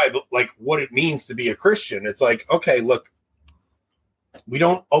describe, like, what it means to be a Christian, it's like, okay, look, we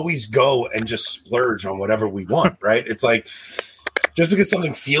don't always go and just splurge on whatever we want, right? It's like, just because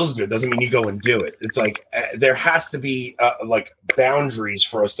something feels good doesn't mean you go and do it. It's like there has to be like boundaries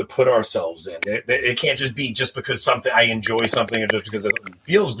for us to put ourselves in. It can't just be just because I enjoy something and just because it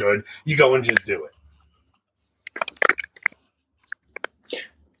feels good, you go and just do it.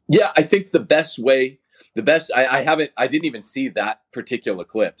 Yeah, I think I didn't even see that particular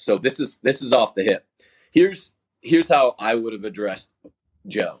clip. So this is off the hip. Here's how I would have addressed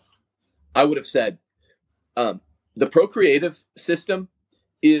Joe. I would have said, the procreative system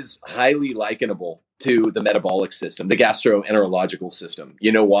is highly likenable to the metabolic system, the gastroenterological system.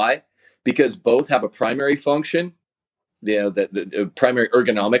 You know why? Because both have a primary function, the primary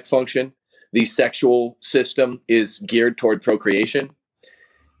ergonomic function. The sexual system is geared toward procreation,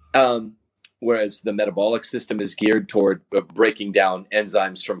 whereas the metabolic system is geared toward breaking down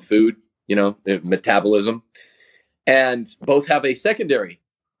enzymes from food, metabolism. And both have a secondary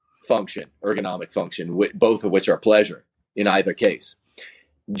function, ergonomic function, both of which are pleasure in either case.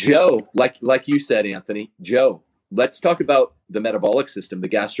 Joe, like you said, Anthony, Joe, let's talk about the metabolic system, the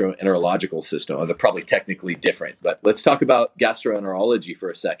gastroenterological system. They're probably technically different, but let's talk about gastroenterology for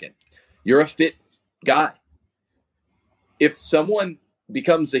a second. You're a fit guy. If someone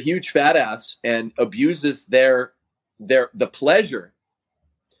becomes a huge fat ass and abuses the pleasure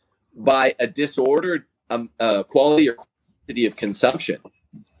by a disordered quality or quantity of consumption,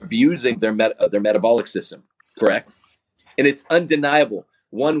 abusing their metabolic system, correct? And it's undeniable.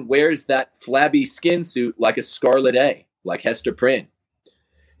 One wears that flabby skin suit like a Scarlet A, like Hester Prynne.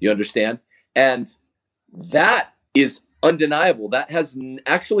 You understand? And that is undeniable. That has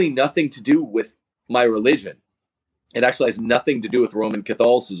actually nothing to do with my religion. It actually has nothing to do with Roman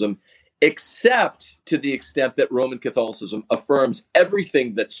Catholicism, except to the extent that Roman Catholicism affirms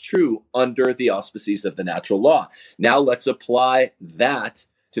everything that's true under the auspices of the natural law. Now let's apply that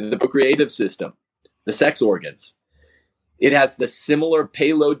to the procreative system, the sex organs. It has the similar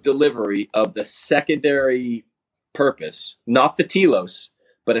payload delivery of the secondary purpose, not the telos,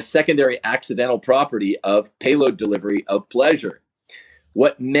 but a secondary accidental property of payload delivery of pleasure.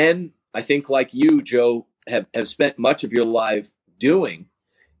 What men, I think like you, Joe, have spent much of your life doing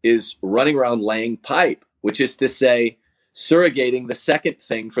is running around laying pipe, which is to say, surrogating the second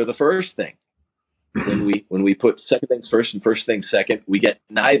thing for the first thing. When we put second things first and first things second, we get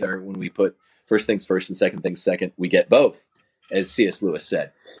neither. When we put first things first and second things second, we get both, as C.S. Lewis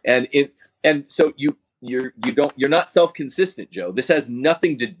said. And so you're not self-consistent, Joe. This has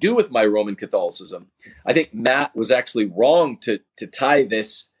nothing to do with my Roman Catholicism. I think Matt was actually wrong to tie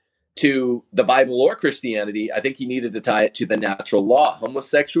this to the Bible or Christianity. I think he needed to tie it to the natural law.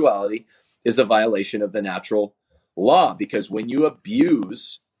 Homosexuality is a violation of the natural law, because when you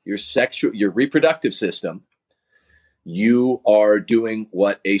abuse your reproductive system, you are doing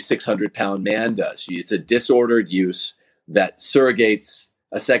what a 600-pound man does. It's a disordered use that surrogates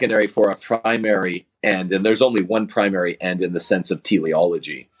a secondary for a primary end, and there's only one primary end in the sense of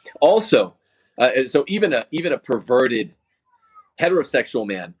teleology. Also, so even a perverted heterosexual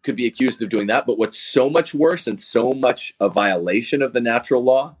man could be accused of doing that. But what's so much worse and so much a violation of the natural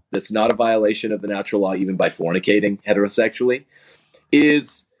law, that's not a violation of the natural law even by fornicating heterosexually,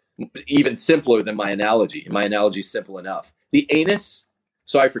 is even simpler than my analogy. My analogy is simple enough. The anus,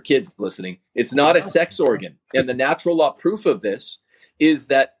 sorry for kids listening, it's not a sex organ. And the natural law proof of this is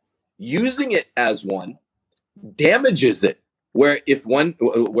that using it as one damages it. Where if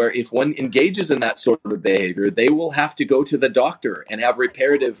one engages in that sort of behavior, they will have to go to the doctor and have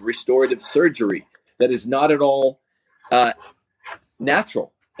reparative, restorative surgery that is not at all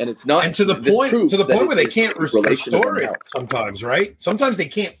natural. And it's not, and to the point where they can't restore it sometimes, right? Sometimes they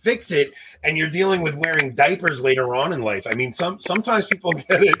can't fix it, and you're dealing with wearing diapers later on in life. I mean, sometimes people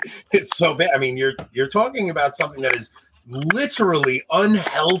get it. It's so bad. I mean, you're talking about something that is literally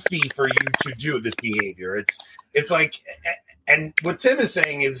unhealthy for you to do this behavior. It's like, and what Tim is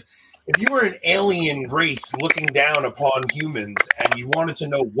saying is, if you were an alien race looking down upon humans and you wanted to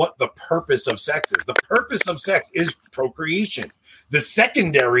know what the purpose of sex is, the purpose of sex is procreation. The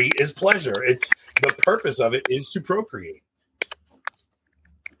secondary is pleasure. It's the purpose of it is to procreate.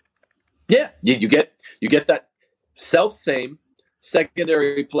 Yeah, you get that self-same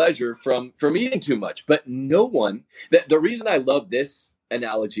secondary pleasure from eating too much. But no one, the reason I love this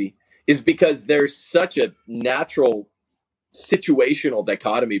analogy is because there's such a natural situational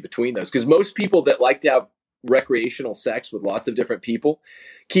dichotomy between those. Because most people that like to have recreational sex with lots of different people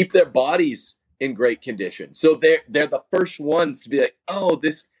keep their bodies in great condition. So they're the first ones to be like, oh,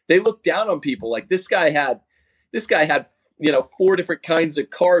 they look down on people like this guy had 4 different kinds of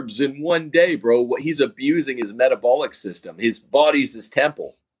carbs in one day, bro. What he's abusing his metabolic system. His body's his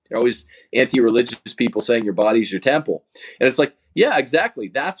temple. There are always anti-religious people saying your body's your temple. And it's like, yeah, exactly.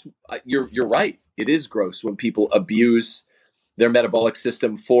 That's you're right. It is gross when people abuse their metabolic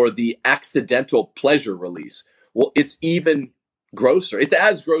system for the accidental pleasure release. Well, it's even grosser. It's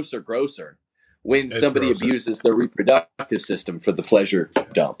as grosser when somebody abuses their reproductive system for the pleasure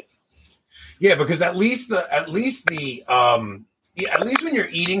dump. Yeah, because at least when you're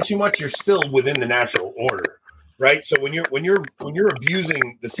eating too much, you're still within the natural order, right? So when you're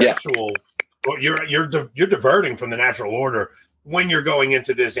abusing the sexual, you're diverting from the natural order when you're going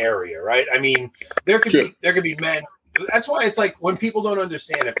into this area, right? I mean, there could be men. That's why it's like when people don't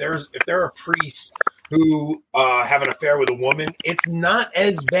understand, if there are priests who have an affair with a woman, it's not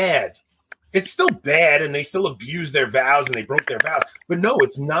as bad. It's still bad, and they still abuse their vows, and they broke their vows. But no,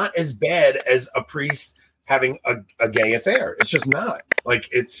 it's not as bad as a priest having a gay affair. It's just not. Like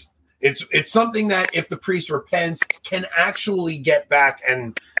it's something that if the priest repents, can actually get back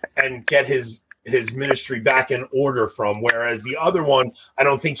and get his ministry back in order from. Whereas the other one, I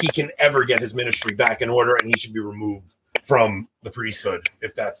don't think he can ever get his ministry back in order, and he should be removed from the priesthood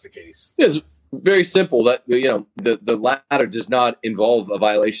if that's the case. It's very simple. That the latter does not involve a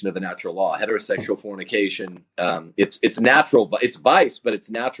violation of the natural law. Heterosexual fornication, it's natural. It's vice, but it's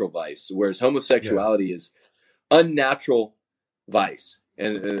natural vice. Whereas homosexuality is unnatural vice,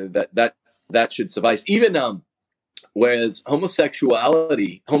 and that should suffice. Even whereas homosexual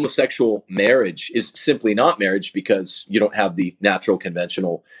marriage is simply not marriage because you don't have the natural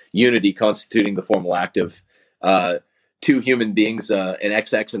conventional unity constituting the formal act of two human beings, an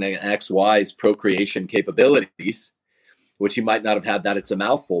XX and an XY's procreation capabilities, which he might not have had that. It's a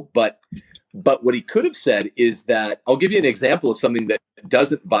mouthful. But what he could have said is that, I'll give you an example of something that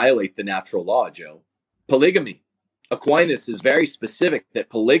doesn't violate the natural law, Joe. Polygamy. Aquinas is very specific that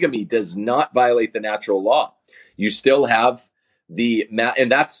polygamy does not violate the natural law. You still have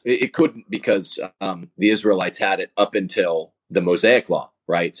and it couldn't because the Israelites had it up until the Mosaic law,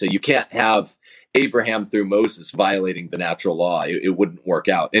 right? So you can't have Abraham through Moses violating the natural law. It wouldn't work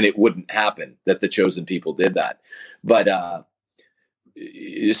out, and it wouldn't happen that the chosen people did that. But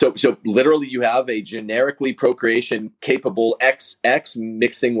so literally you have a generically procreation capable XX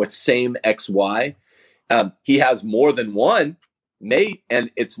mixing with same XY. He has more than one mate,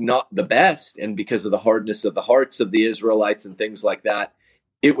 and it's not the best. And because of the hardness of the hearts of the Israelites and things like that,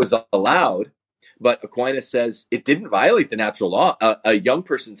 it was allowed. But Aquinas says it didn't violate the natural law. A young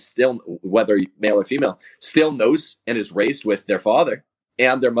person still, whether male or female, still knows and is raised with their father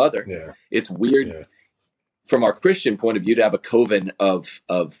and their mother. Yeah. It's weird from our Christian point of view to have a coven of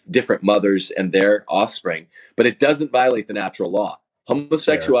different mothers and their offspring, but it doesn't violate the natural law.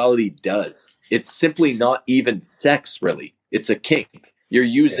 Homosexuality does. It's simply not even sex, really. It's a kink. You're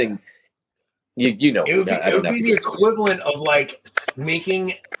using, you know. It would be the equivalent of like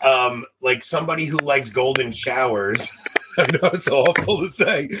making like somebody who likes golden showers. I know it's awful to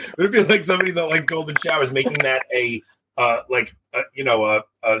say, but it'd be like somebody that likes golden showers, making that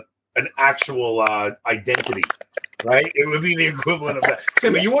an actual identity. Right? It would be the equivalent of that.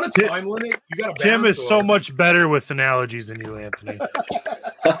 Tim, you want a time limit? You got to. Tim is so much better with analogies than you, Anthony.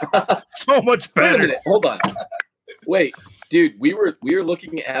 So much better. Wait a minute. Hold on. Wait, dude. We were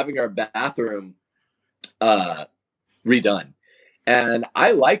looking at having our bathroom redone, and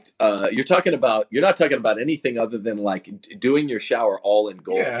I liked. You're not talking about anything other than like doing your shower all in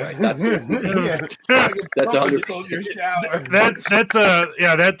gold. Yeah. Right? That's That's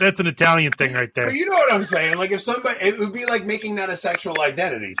 100%. That's an Italian thing right there. But you know what I'm saying? Like if somebody, it would be like making that a sexual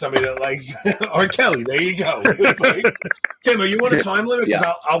identity. Somebody that likes R. Kelly. There you go. It's like, Tim, you want a time limit?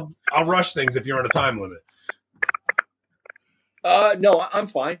 Because I'll rush things if you're on a time limit. No, I'm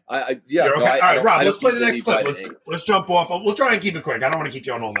fine. You're okay? All right, Rob, let's play the next clip. Let's jump off. We'll try and keep it quick. I don't want to keep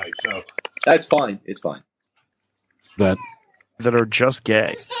you on all night. So that's fine. It's fine. That are just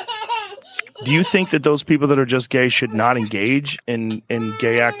gay. Do you think that those people that are just gay should not engage in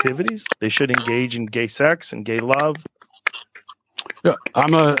gay activities? They should engage in gay sex and gay love. Yeah,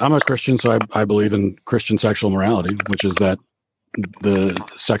 I'm a Christian, so I believe in Christian sexual morality, which is that the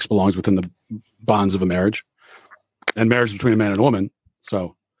sex belongs within the bonds of a marriage. And marriage between a man and a woman.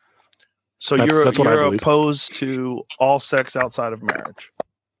 So you're opposed to all sex outside of marriage?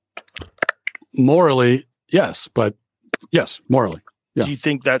 Morally, yes. But yes, morally. Yeah. Do you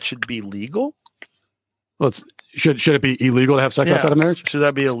think that should be legal? Well, should it be illegal to have sex outside of marriage? Should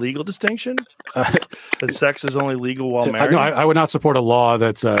that be a legal distinction? That sex is only legal while married? No, I would not support a law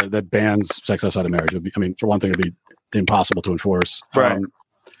that bans sex outside of marriage. For one thing, it would be impossible to enforce. Right.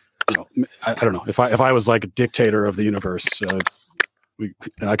 I don't know if I was like a dictator of the universe, and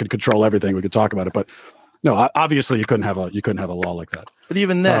I could control everything. We could talk about it, but no, obviously you couldn't have a law like that. But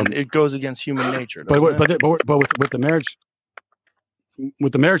even then, it goes against human nature. But with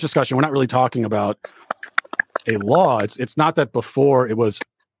the marriage discussion, we're not really talking about a law. It's not that before it was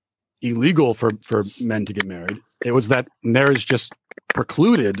illegal for men to get married. It was that marriage just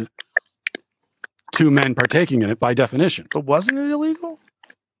precluded two men partaking in it by definition. But wasn't it illegal?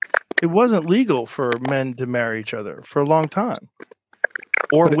 It wasn't legal for men to marry each other for a long time,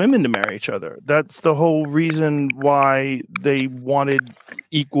 or women to marry each other. That's the whole reason why they wanted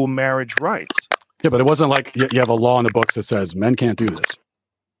equal marriage rights. Yeah, but it wasn't like you have a law in the books that says men can't do this.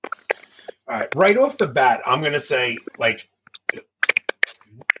 All right, right off the bat, I'm going to say, like,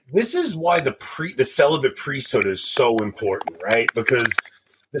 this is why the celibate priesthood is so important, right? Because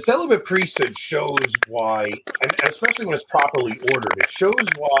the celibate priesthood shows why, and especially when it's properly ordered, it shows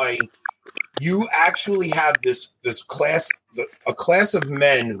why you actually have this class, a class of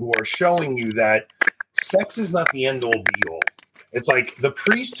men who are showing you that sex is not the end all be all. It's like the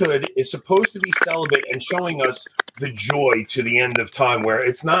priesthood is supposed to be celibate and showing us the joy to the end of time, where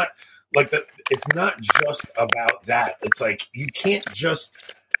it's not like it's not just about that. It's like you can't just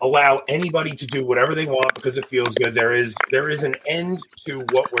allow anybody to do whatever they want because it feels good. There is an end to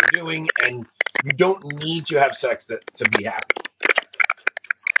what we're doing, and you don't need to have sex to be happy.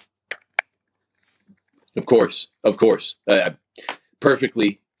 Of course.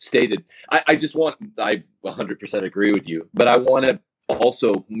 Perfectly stated. I 100% agree with you, but I want to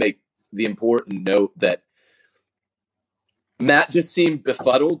also make the important note that Matt just seemed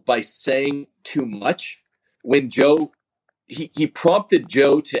befuddled by saying too much when Joe. He prompted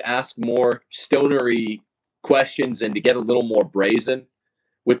Joe to ask more stonery questions and to get a little more brazen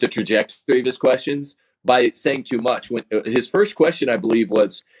with the trajectory of his questions by saying too much. When his first question, I believe,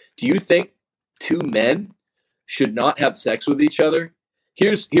 was, do you think two men should not have sex with each other?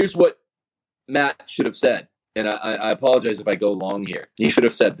 Here's what Matt should have said. And I apologize if I go long here. He should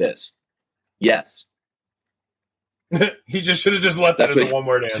have said this. Yes. He just should have just left that as a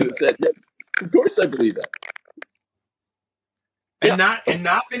one-word answer. Said, yeah, of course I believe that. And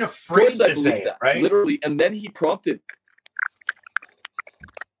not been afraid to say it, right? Literally, and then he prompted.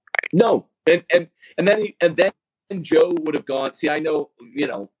 No, and then Joe would have gone. See, I know,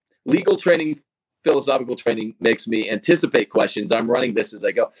 legal training, philosophical training makes me anticipate questions. I'm running this as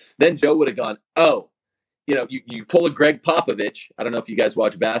I go. Then Joe would have gone, you pull a Greg Popovich. I don't know if you guys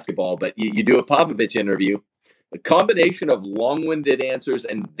watch basketball, but you do a Popovich interview. A combination of long-winded answers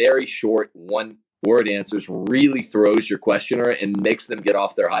and very short one-word answers really throws your questioner and makes them get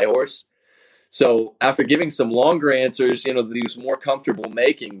off their high horse. So after giving some longer answers, that he was more comfortable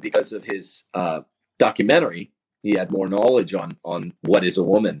making because of his documentary, he had more knowledge on what is a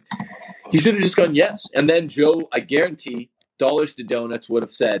woman. He should have just gone yes. And then Joe, I guarantee, dollars to donuts would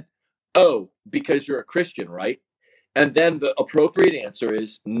have said, oh, because you're a Christian, right? And then the appropriate answer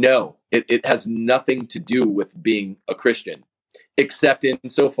is no. It has nothing to do with being a Christian, except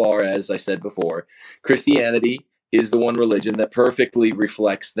insofar as I said before, Christianity is the one religion that perfectly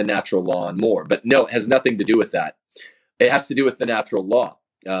reflects the natural law and more. But no, it has nothing to do with that. It has to do with the natural law.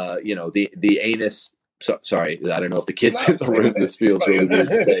 The anus. Sorry, I don't know if the kids in the room. This feels really weird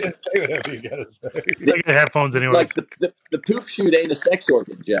to say. Say whatever you gotta say. They get headphones anyway. Like the poop chute ain't a sex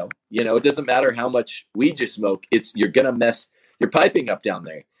organ, Joe. It doesn't matter how much weed you smoke. You're gonna mess your piping up down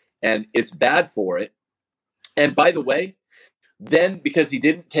there, and it's bad for it. And by the way, then because he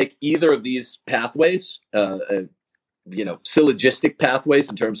didn't take either of these pathways, syllogistic pathways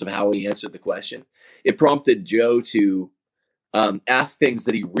in terms of how he answered the question, it prompted Joe to ask things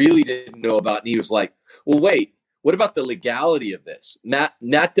that he really didn't know about, and he was like, well, wait, what about the legality of this?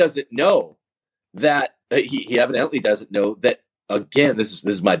 Matt doesn't know that he evidently doesn't know that. Again, this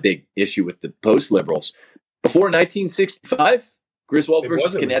is my big issue with the post-liberals. Before 1965, Griswold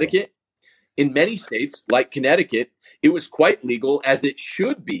versus Connecticut, in many states like Connecticut, it was quite legal, as it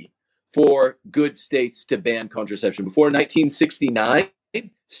should be, for good states to ban contraception. Before 1969,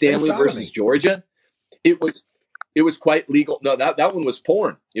 Stanley versus Georgia, it was quite legal. No, that one was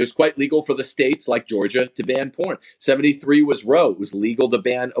porn. It was quite legal for the states like Georgia to ban porn. 73 was Roe. It was legal to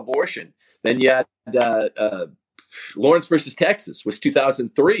ban abortion. Then you had Lawrence versus Texas was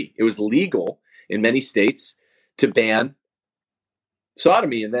 2003. It was legal in many states to ban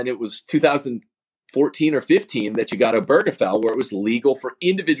sodomy. And then it was 2014 or 15 that you got Obergefell, where it was legal for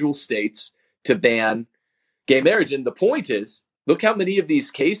individual states to ban gay marriage. And the point is, look how many of these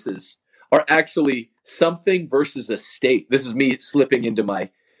cases are actually something versus a state. This is me slipping into my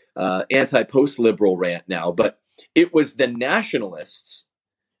anti-post-liberal rant now, but it was the nationalists,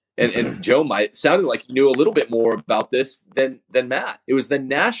 and Joe sounded like he knew a little bit more about this than Matt. It was the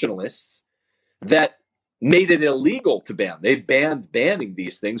nationalists that made it illegal to ban. They banned banning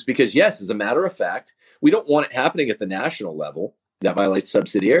these things because, yes, as a matter of fact, we don't want it happening at the national level. That violates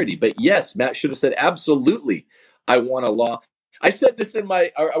subsidiarity. But yes, Matt should have said, absolutely, I want a law. I said this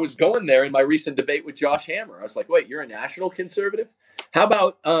I was going there in my recent debate with Josh Hammer. I was like, wait, you're a national conservative? How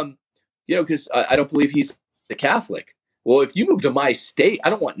about, because I don't believe he's a Catholic. Well, if you move to my state,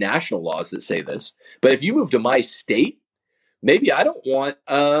 I don't want national laws that say this, but if you move to my state, maybe I don't want,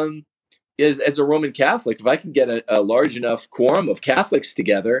 as a Roman Catholic, if I can get a large enough quorum of Catholics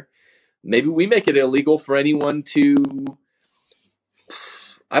together, maybe we make it illegal for anyone to,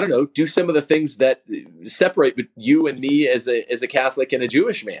 I don't know, do some of the things that separate you and me as a Catholic and a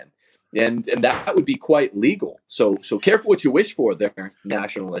Jewish man. And that would be quite legal. So careful what you wish for there,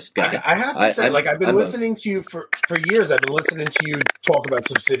 nationalist guy. I have to say, I've been listening to you for years. I've been listening to you talk about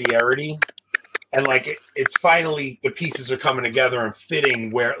subsidiarity. And it's finally, the pieces are coming together and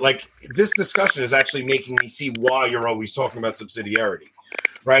fitting where, this discussion is actually making me see why you're always talking about subsidiarity.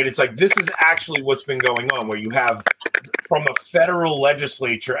 Right? It's like, this is actually what's been going on, where you have from a federal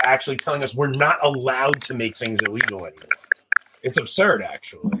legislature actually telling us we're not allowed to make things illegal anymore. It's absurd,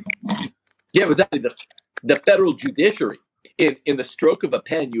 actually. Yeah, it was actually the federal judiciary. In the stroke of a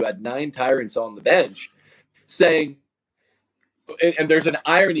pen, you had 9 tyrants on the bench saying, and there's an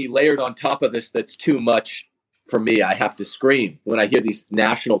irony layered on top of this that's too much for me. I have to scream when I hear these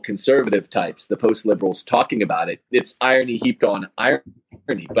national conservative types, the post-liberals, talking about it. It's irony heaped on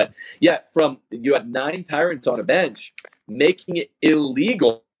irony. But yeah, you had 9 tyrants on a bench making it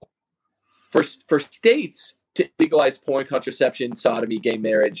illegal for states to legalize porn, contraception, sodomy, gay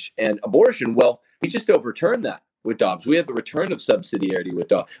marriage, and abortion. Well, we just overturned that with Dobbs. We had the return of subsidiarity with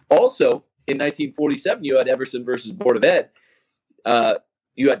Dobbs. Also, in 1947, you had Everson versus Board of Ed.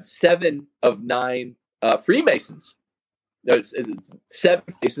 You had 7 of 9 Freemasons. There's 7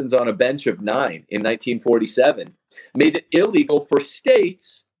 Masons on a bench of 9 in 1947. Made it illegal for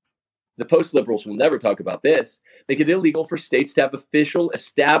states. The post-liberals will never talk about this. Make it illegal for states to have official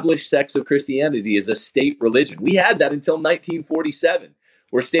established sects of Christianity as a state religion. We had that until 1947,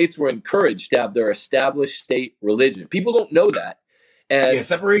 where states were encouraged to have their established state religion. People don't know that. And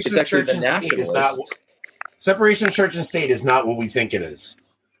separation of church and state is not. Separation of church and state is not what we think it is.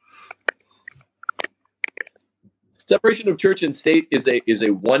 Separation of church and state is a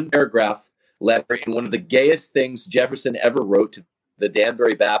 1-paragraph letter in one of the gayest things Jefferson ever wrote to the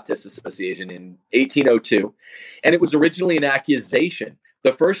Danbury Baptist Association in 1802. And it was originally an accusation.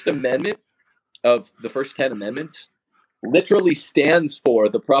 The First Amendment of the first 10 amendments literally stands for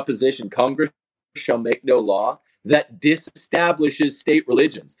the proposition Congress shall make no law that disestablishes state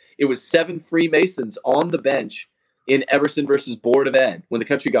religions. It was 7 Freemasons on the bench in Everson versus Board of Ed, when the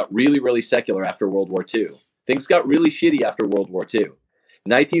country got really, really secular after World War II. Things got really shitty after World War II.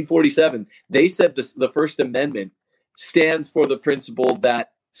 1947, they said the First Amendment stands for the principle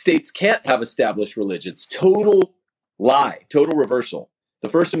that states can't have established religions. Total lie, total reversal. The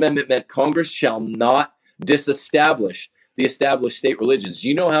First Amendment meant Congress shall not disestablish the established state religions. Do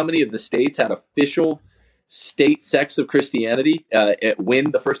you know how many of the states had official state sects of Christianity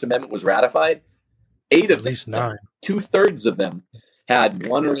when the First Amendment was ratified? 8 of them. At least 9. 2/3 of them had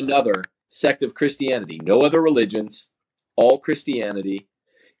one or another sect of Christianity. No other religions, all Christianity.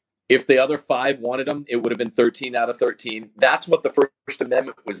 If the other 5 wanted them, it would have been 13 out of 13. That's what the First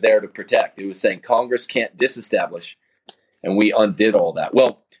Amendment was there to protect. It was saying Congress can't disestablish. And we undid all that.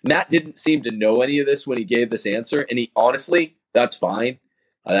 Well, Matt didn't seem to know any of this when he gave this answer. And he honestly, that's fine.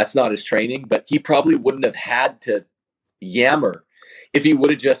 That's not his training. But he probably wouldn't have had to yammer if he would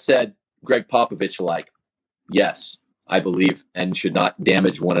have just said, Greg Popovich, like, yes, I believe and should not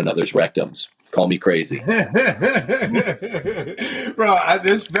damage one another's rectums. Call me crazy. Bro,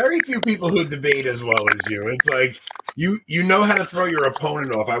 there's very few people who debate as well as you. It's like you know how to throw your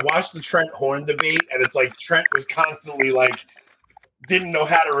opponent off. I watched the Trent Horn debate, and it's like Trent was constantly like didn't know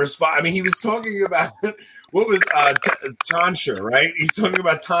how to respond. I mean, he was talking about what was tonsure, right? He's talking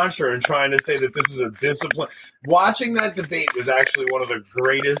about tonsure and trying to say that this is a discipline. Watching that debate was actually one of the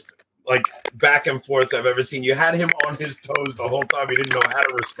greatest like back and forths I've ever seen. You had him on his toes the whole time. He didn't know how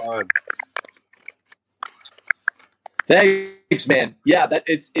to respond. Thanks, man. Yeah, that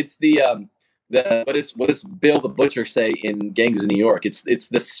it's the what does Bill the Butcher say in Gangs of New York? It's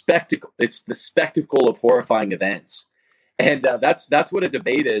the spectacle. It's the spectacle of horrifying events, and that's what a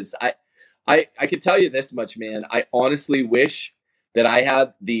debate is. I can tell you this much, man. I honestly wish that I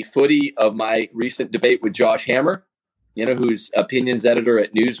had the footy of my recent debate with Josh Hammer, you know, who's opinions editor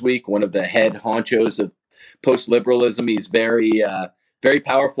at Newsweek, one of the head honchos of post-liberalism. He's very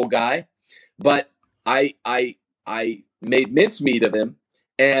powerful guy, but I made mincemeat of him,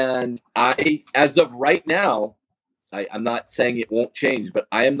 and as of right now, I'm not saying it won't change, but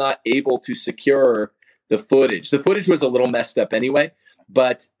I am not able to secure the footage. The footage was a little messed up anyway,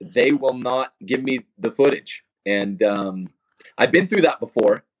 but they will not give me the footage. And I've been through that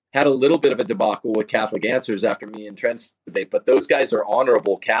before, had a little bit of a debacle with Catholic Answers after me and Trent's debate, but those guys are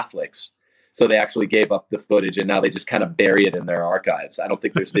honorable Catholics. So they actually gave up the footage, and now they just kind of bury it in their archives. I don't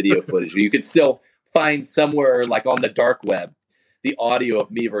think there's video footage. You could still find somewhere like on the dark web the audio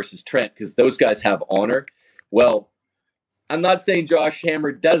of me versus Trent, because those guys have honor. Well, I'm not saying Josh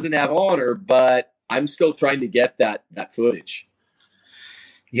Hammer doesn't have honor, but I'm still trying to get that footage.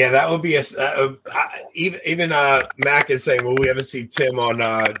 Yeah, that would be even Mac is saying, will we ever see Tim on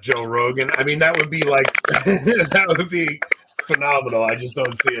Joe Rogan? I mean, that would be like that would be phenomenal. I just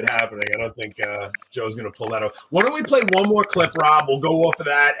don't see it happening. I don't think Joe's going to pull that off. Why don't we play one more clip, Rob? We'll go off of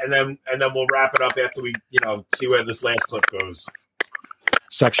that, and then we'll wrap it up after we see where this last clip goes.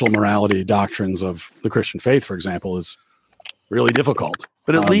 Sexual morality doctrines of the Christian faith, for example, is really difficult.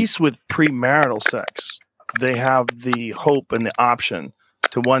 But at least with premarital sex, they have the hope and the option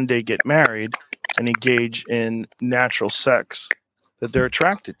to one day get married and engage in natural sex that they're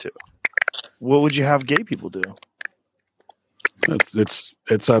attracted to. What would you have gay people do? It's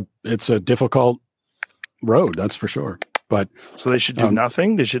a difficult road, that's for sure. But so they should do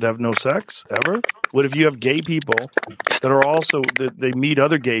nothing. They should have no sex ever. What if you have gay people that are also they meet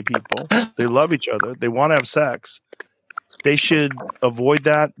other gay people, they love each other, they want to have sex? They should avoid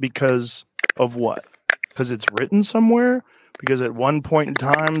that because of what? Because it's written somewhere? Because at one point in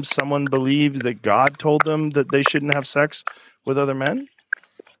time, someone believed that God told them that they shouldn't have sex with other men?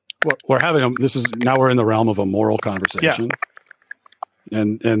 We're in the realm of a moral conversation. Yeah.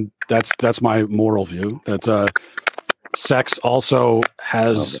 And that's my moral view, that sex also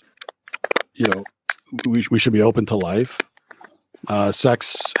has, we should be open to life.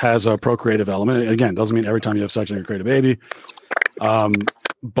 Sex has a procreative element. Again, doesn't mean every time you have sex you're going to create a baby.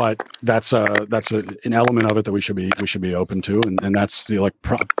 But that's an element of it that we should be open to, and that's the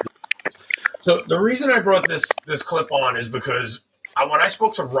So the reason I brought this clip on is because when I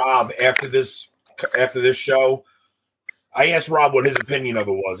spoke to Rob after this show, I asked Rob what his opinion of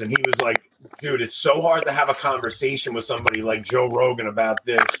it was, and he was like, "Dude, it's so hard to have a conversation with somebody like Joe Rogan about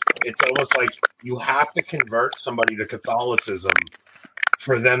this. It's almost like you have to convert somebody to Catholicism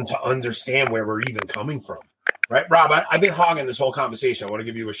for them to understand where we're even coming from." Right, Rob? I've been hogging this whole conversation. I want to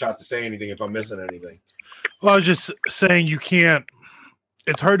give you a shot to say anything if I'm missing anything. Well, I was just saying you can't.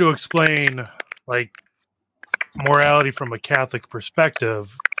 It's hard to explain like morality from a Catholic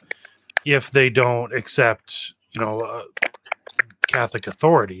perspective if they don't accept, Catholic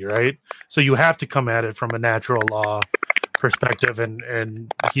authority, right? So you have to come at it from a natural law perspective,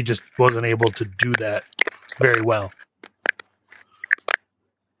 and he just wasn't able to do that very well.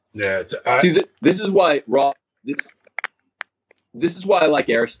 Yeah. See, this is why this is why I like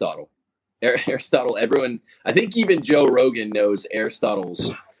Aristotle. Aristotle, everyone, I think even Joe Rogan knows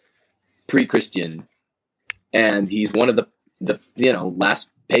Aristotle's pre-Christian, and he's one of the last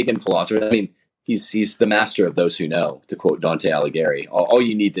pagan philosophers. I mean, he's the master of those who know, to quote Dante Alighieri. All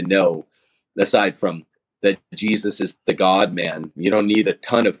you need to know, aside from that Jesus is the God man, you don't need a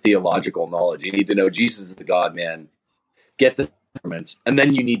ton of theological knowledge. You need to know Jesus is the God man, get the sacraments, and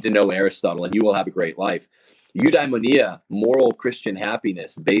then you need to know Aristotle, and you will have a great life. Eudaimonia, moral Christian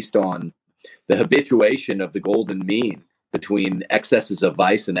happiness, based on the habituation of the golden mean between excesses of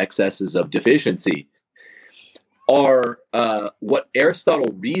vice and excesses of deficiency, are what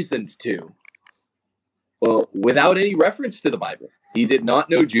Aristotle reasoned to, without any reference to the Bible. He did not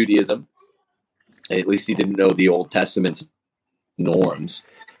know Judaism. At least he didn't know the Old Testament's norms.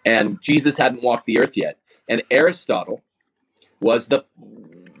 And Jesus hadn't walked the earth yet. And Aristotle was the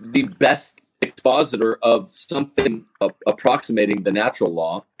best expositor of something approximating the natural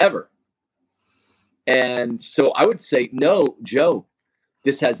law ever. And so I would say, no, Joe,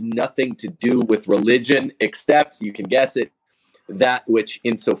 this has nothing to do with religion, except, you can guess it, that which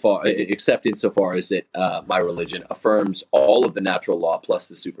insofar as it, my religion affirms all of the natural law plus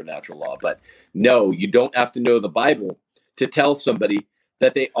the supernatural law. But no, you don't have to know the Bible to tell somebody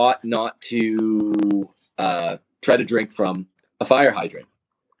that they ought not to try to drink from a fire hydrant.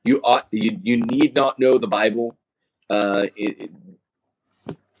 You need not know the Bible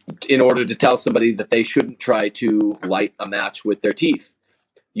in order to tell somebody that they shouldn't try to light a match with their teeth.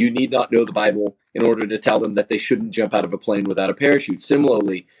 You need not know the Bible in order to tell them that they shouldn't jump out of a plane without a parachute.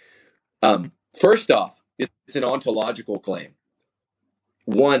 Similarly, first off, it's an ontological claim.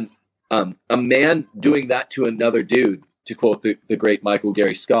 One, a man doing that to another dude, to quote the great Michael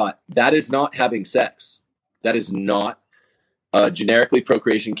Gary Scott, that is not having sex. That is not generically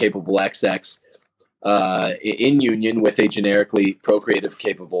procreation-capable XX in union with a generically procreative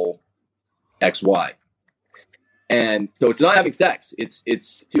capable XY. And so it's not having sex.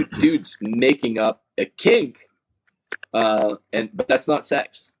 It's two dudes making up a kink, but that's not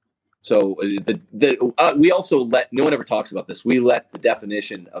sex. So we also no one ever talks about this. We let the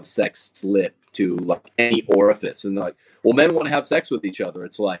definition of sex slip to like any orifice, and they're like, well, men want to have sex with each other.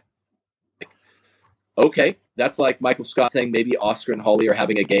 It's like, okay, that's like Michael Scott saying maybe Oscar and Holly are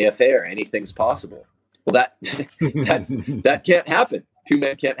having a gay affair. Anything's possible. Well, that can't happen. Two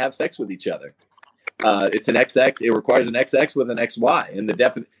men can't have sex with each other. It's an XX. It requires an XX with an XY,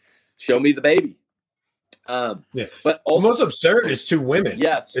 and show me the baby. Yeah. But also, the most absurd is two women.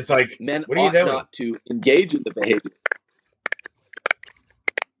 Yes, it's like, men what are you ought doing? Not to engage in the behavior.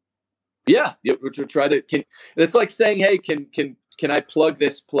 Yeah, to try to. It's like saying, "Hey, can I plug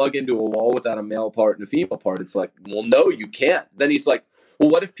into a wall without a male part and a female part?" It's like, well, no, you can't. Then he's like,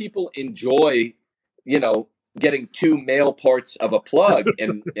 well, what if people enjoy, getting two male parts of a plug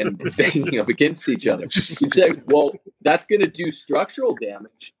and banging up against each other? You'd say, well, that's going to do structural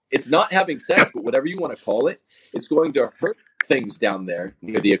damage. It's not having sex, but whatever you want to call it, it's going to hurt things down there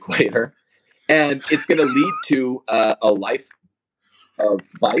near the equator, and it's going to lead to a life of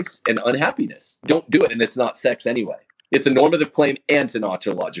vice and unhappiness. Don't do it, and it's not sex anyway. It's a normative claim and it's an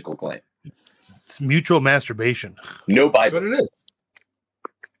ontological claim. It's mutual masturbation. No Bible. That's what it is.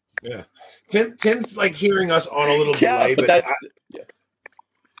 Yeah. Tim's like hearing us on a little delay, but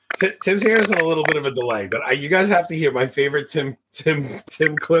Tim's hearing us on a little bit of a delay. But you guys have to hear my favorite Tim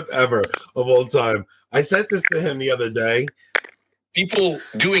clip ever of all time. I sent this to him the other day. People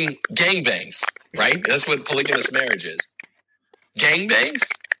doing gangbangs, right? That's what polygamous marriage is. Gangbangs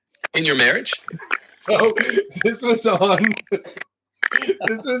in your marriage? So this was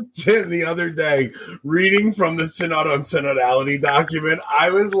Tim the other day reading from the Synod on Synodality document. I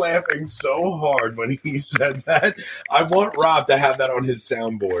was laughing so hard when he said that. I want Rob to have that on his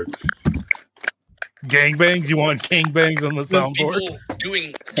soundboard. Gangbangs? You want gangbangs on the soundboard? People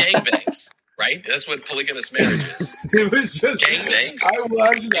doing gangbangs, right? That's what polygamous marriage is. It was just gangbangs. I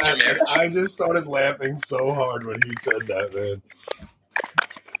watched that and I just started laughing so hard when he said that, man.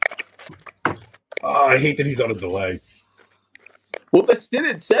 Oh, I hate that he's on a delay. Well, the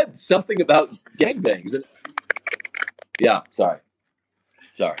Synod said something about gangbangs. Yeah, sorry.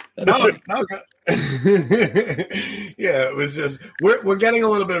 No. Yeah, it was just we're getting a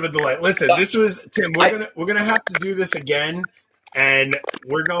little bit of a delay. Listen, this was Tim. We're gonna have to do this again, and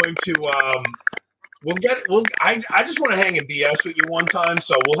we're going to I just want to hang and BS with you one time,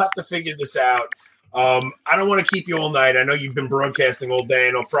 so we'll have to figure this out. I don't want to keep you all night. I know you've been broadcasting all day,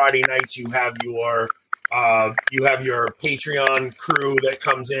 and on Friday nights you have your Patreon crew that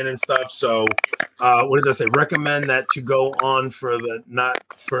comes in and stuff. So, what does that say? Recommend that to go on for the not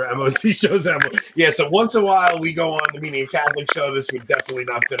for MOC shows. Yeah. So once in a while we go on the Meaning of Catholic show. This would definitely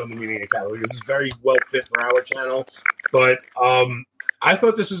not fit on the Meaning of Catholic. This is very well fit for our channel. But I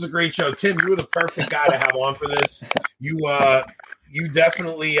thought this was a great show. Tim, you were the perfect guy to have on for this. You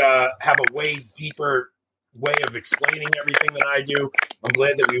definitely have a way deeper way of explaining everything than I do. I'm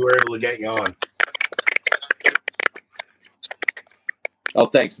glad that we were able to get you on. Oh,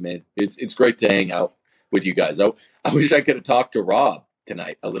 thanks, man. It's great to hang out with you guys. I wish I could have talked to Rob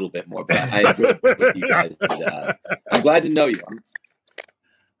tonight a little bit more, but I enjoyed it with you guys. And, I'm glad to know you.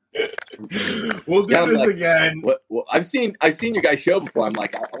 We'll do this again. Well, I've seen your guys' show before. I'm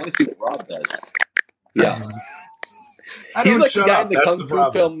like, I want to see what Rob does. Yeah. He's like the guy in the Kung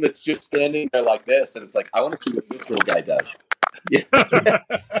Fu film that's just standing there like this, and it's like, I want to see what this little guy does. Yeah.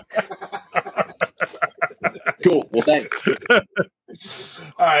 Cool. Well, thanks.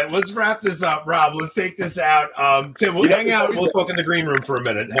 All right, let's wrap this up. Rob, let's take this out. Tim, we'll hang out. We'll talk in the green room for a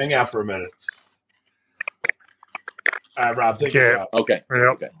minute. Hang out for a minute. All right, Rob, take this out. Okay. Yep.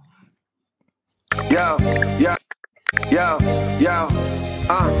 Okay. Yo.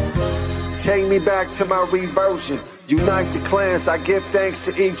 Take me back to my reversion. Unite the clans, I give thanks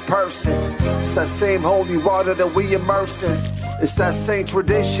to each person. It's that same holy water that we immerse in. It's that same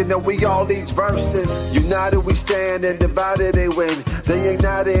tradition that we all each versed in. United we stand and divided they win. They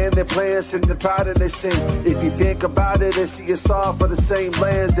ignited in their plans and divided they sin. If you think about it and see us all for the same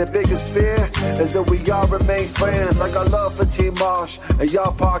lands, their biggest fear is that we all remain friends. I got love for Team Walsh and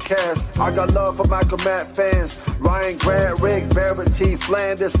y'all podcast. I got love for Michael Matt fans. Ryan Grant, Rick, Barrett, T.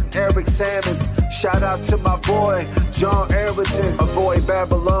 Flanders, and Eric Sammons. Shout out to my boy, John Everton. Avoid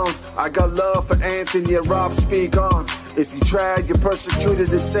Babylon. I got love for Anthony and Rob. Speak on. If you tried, you're persecuted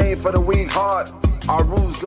the same for the weak heart. Our rules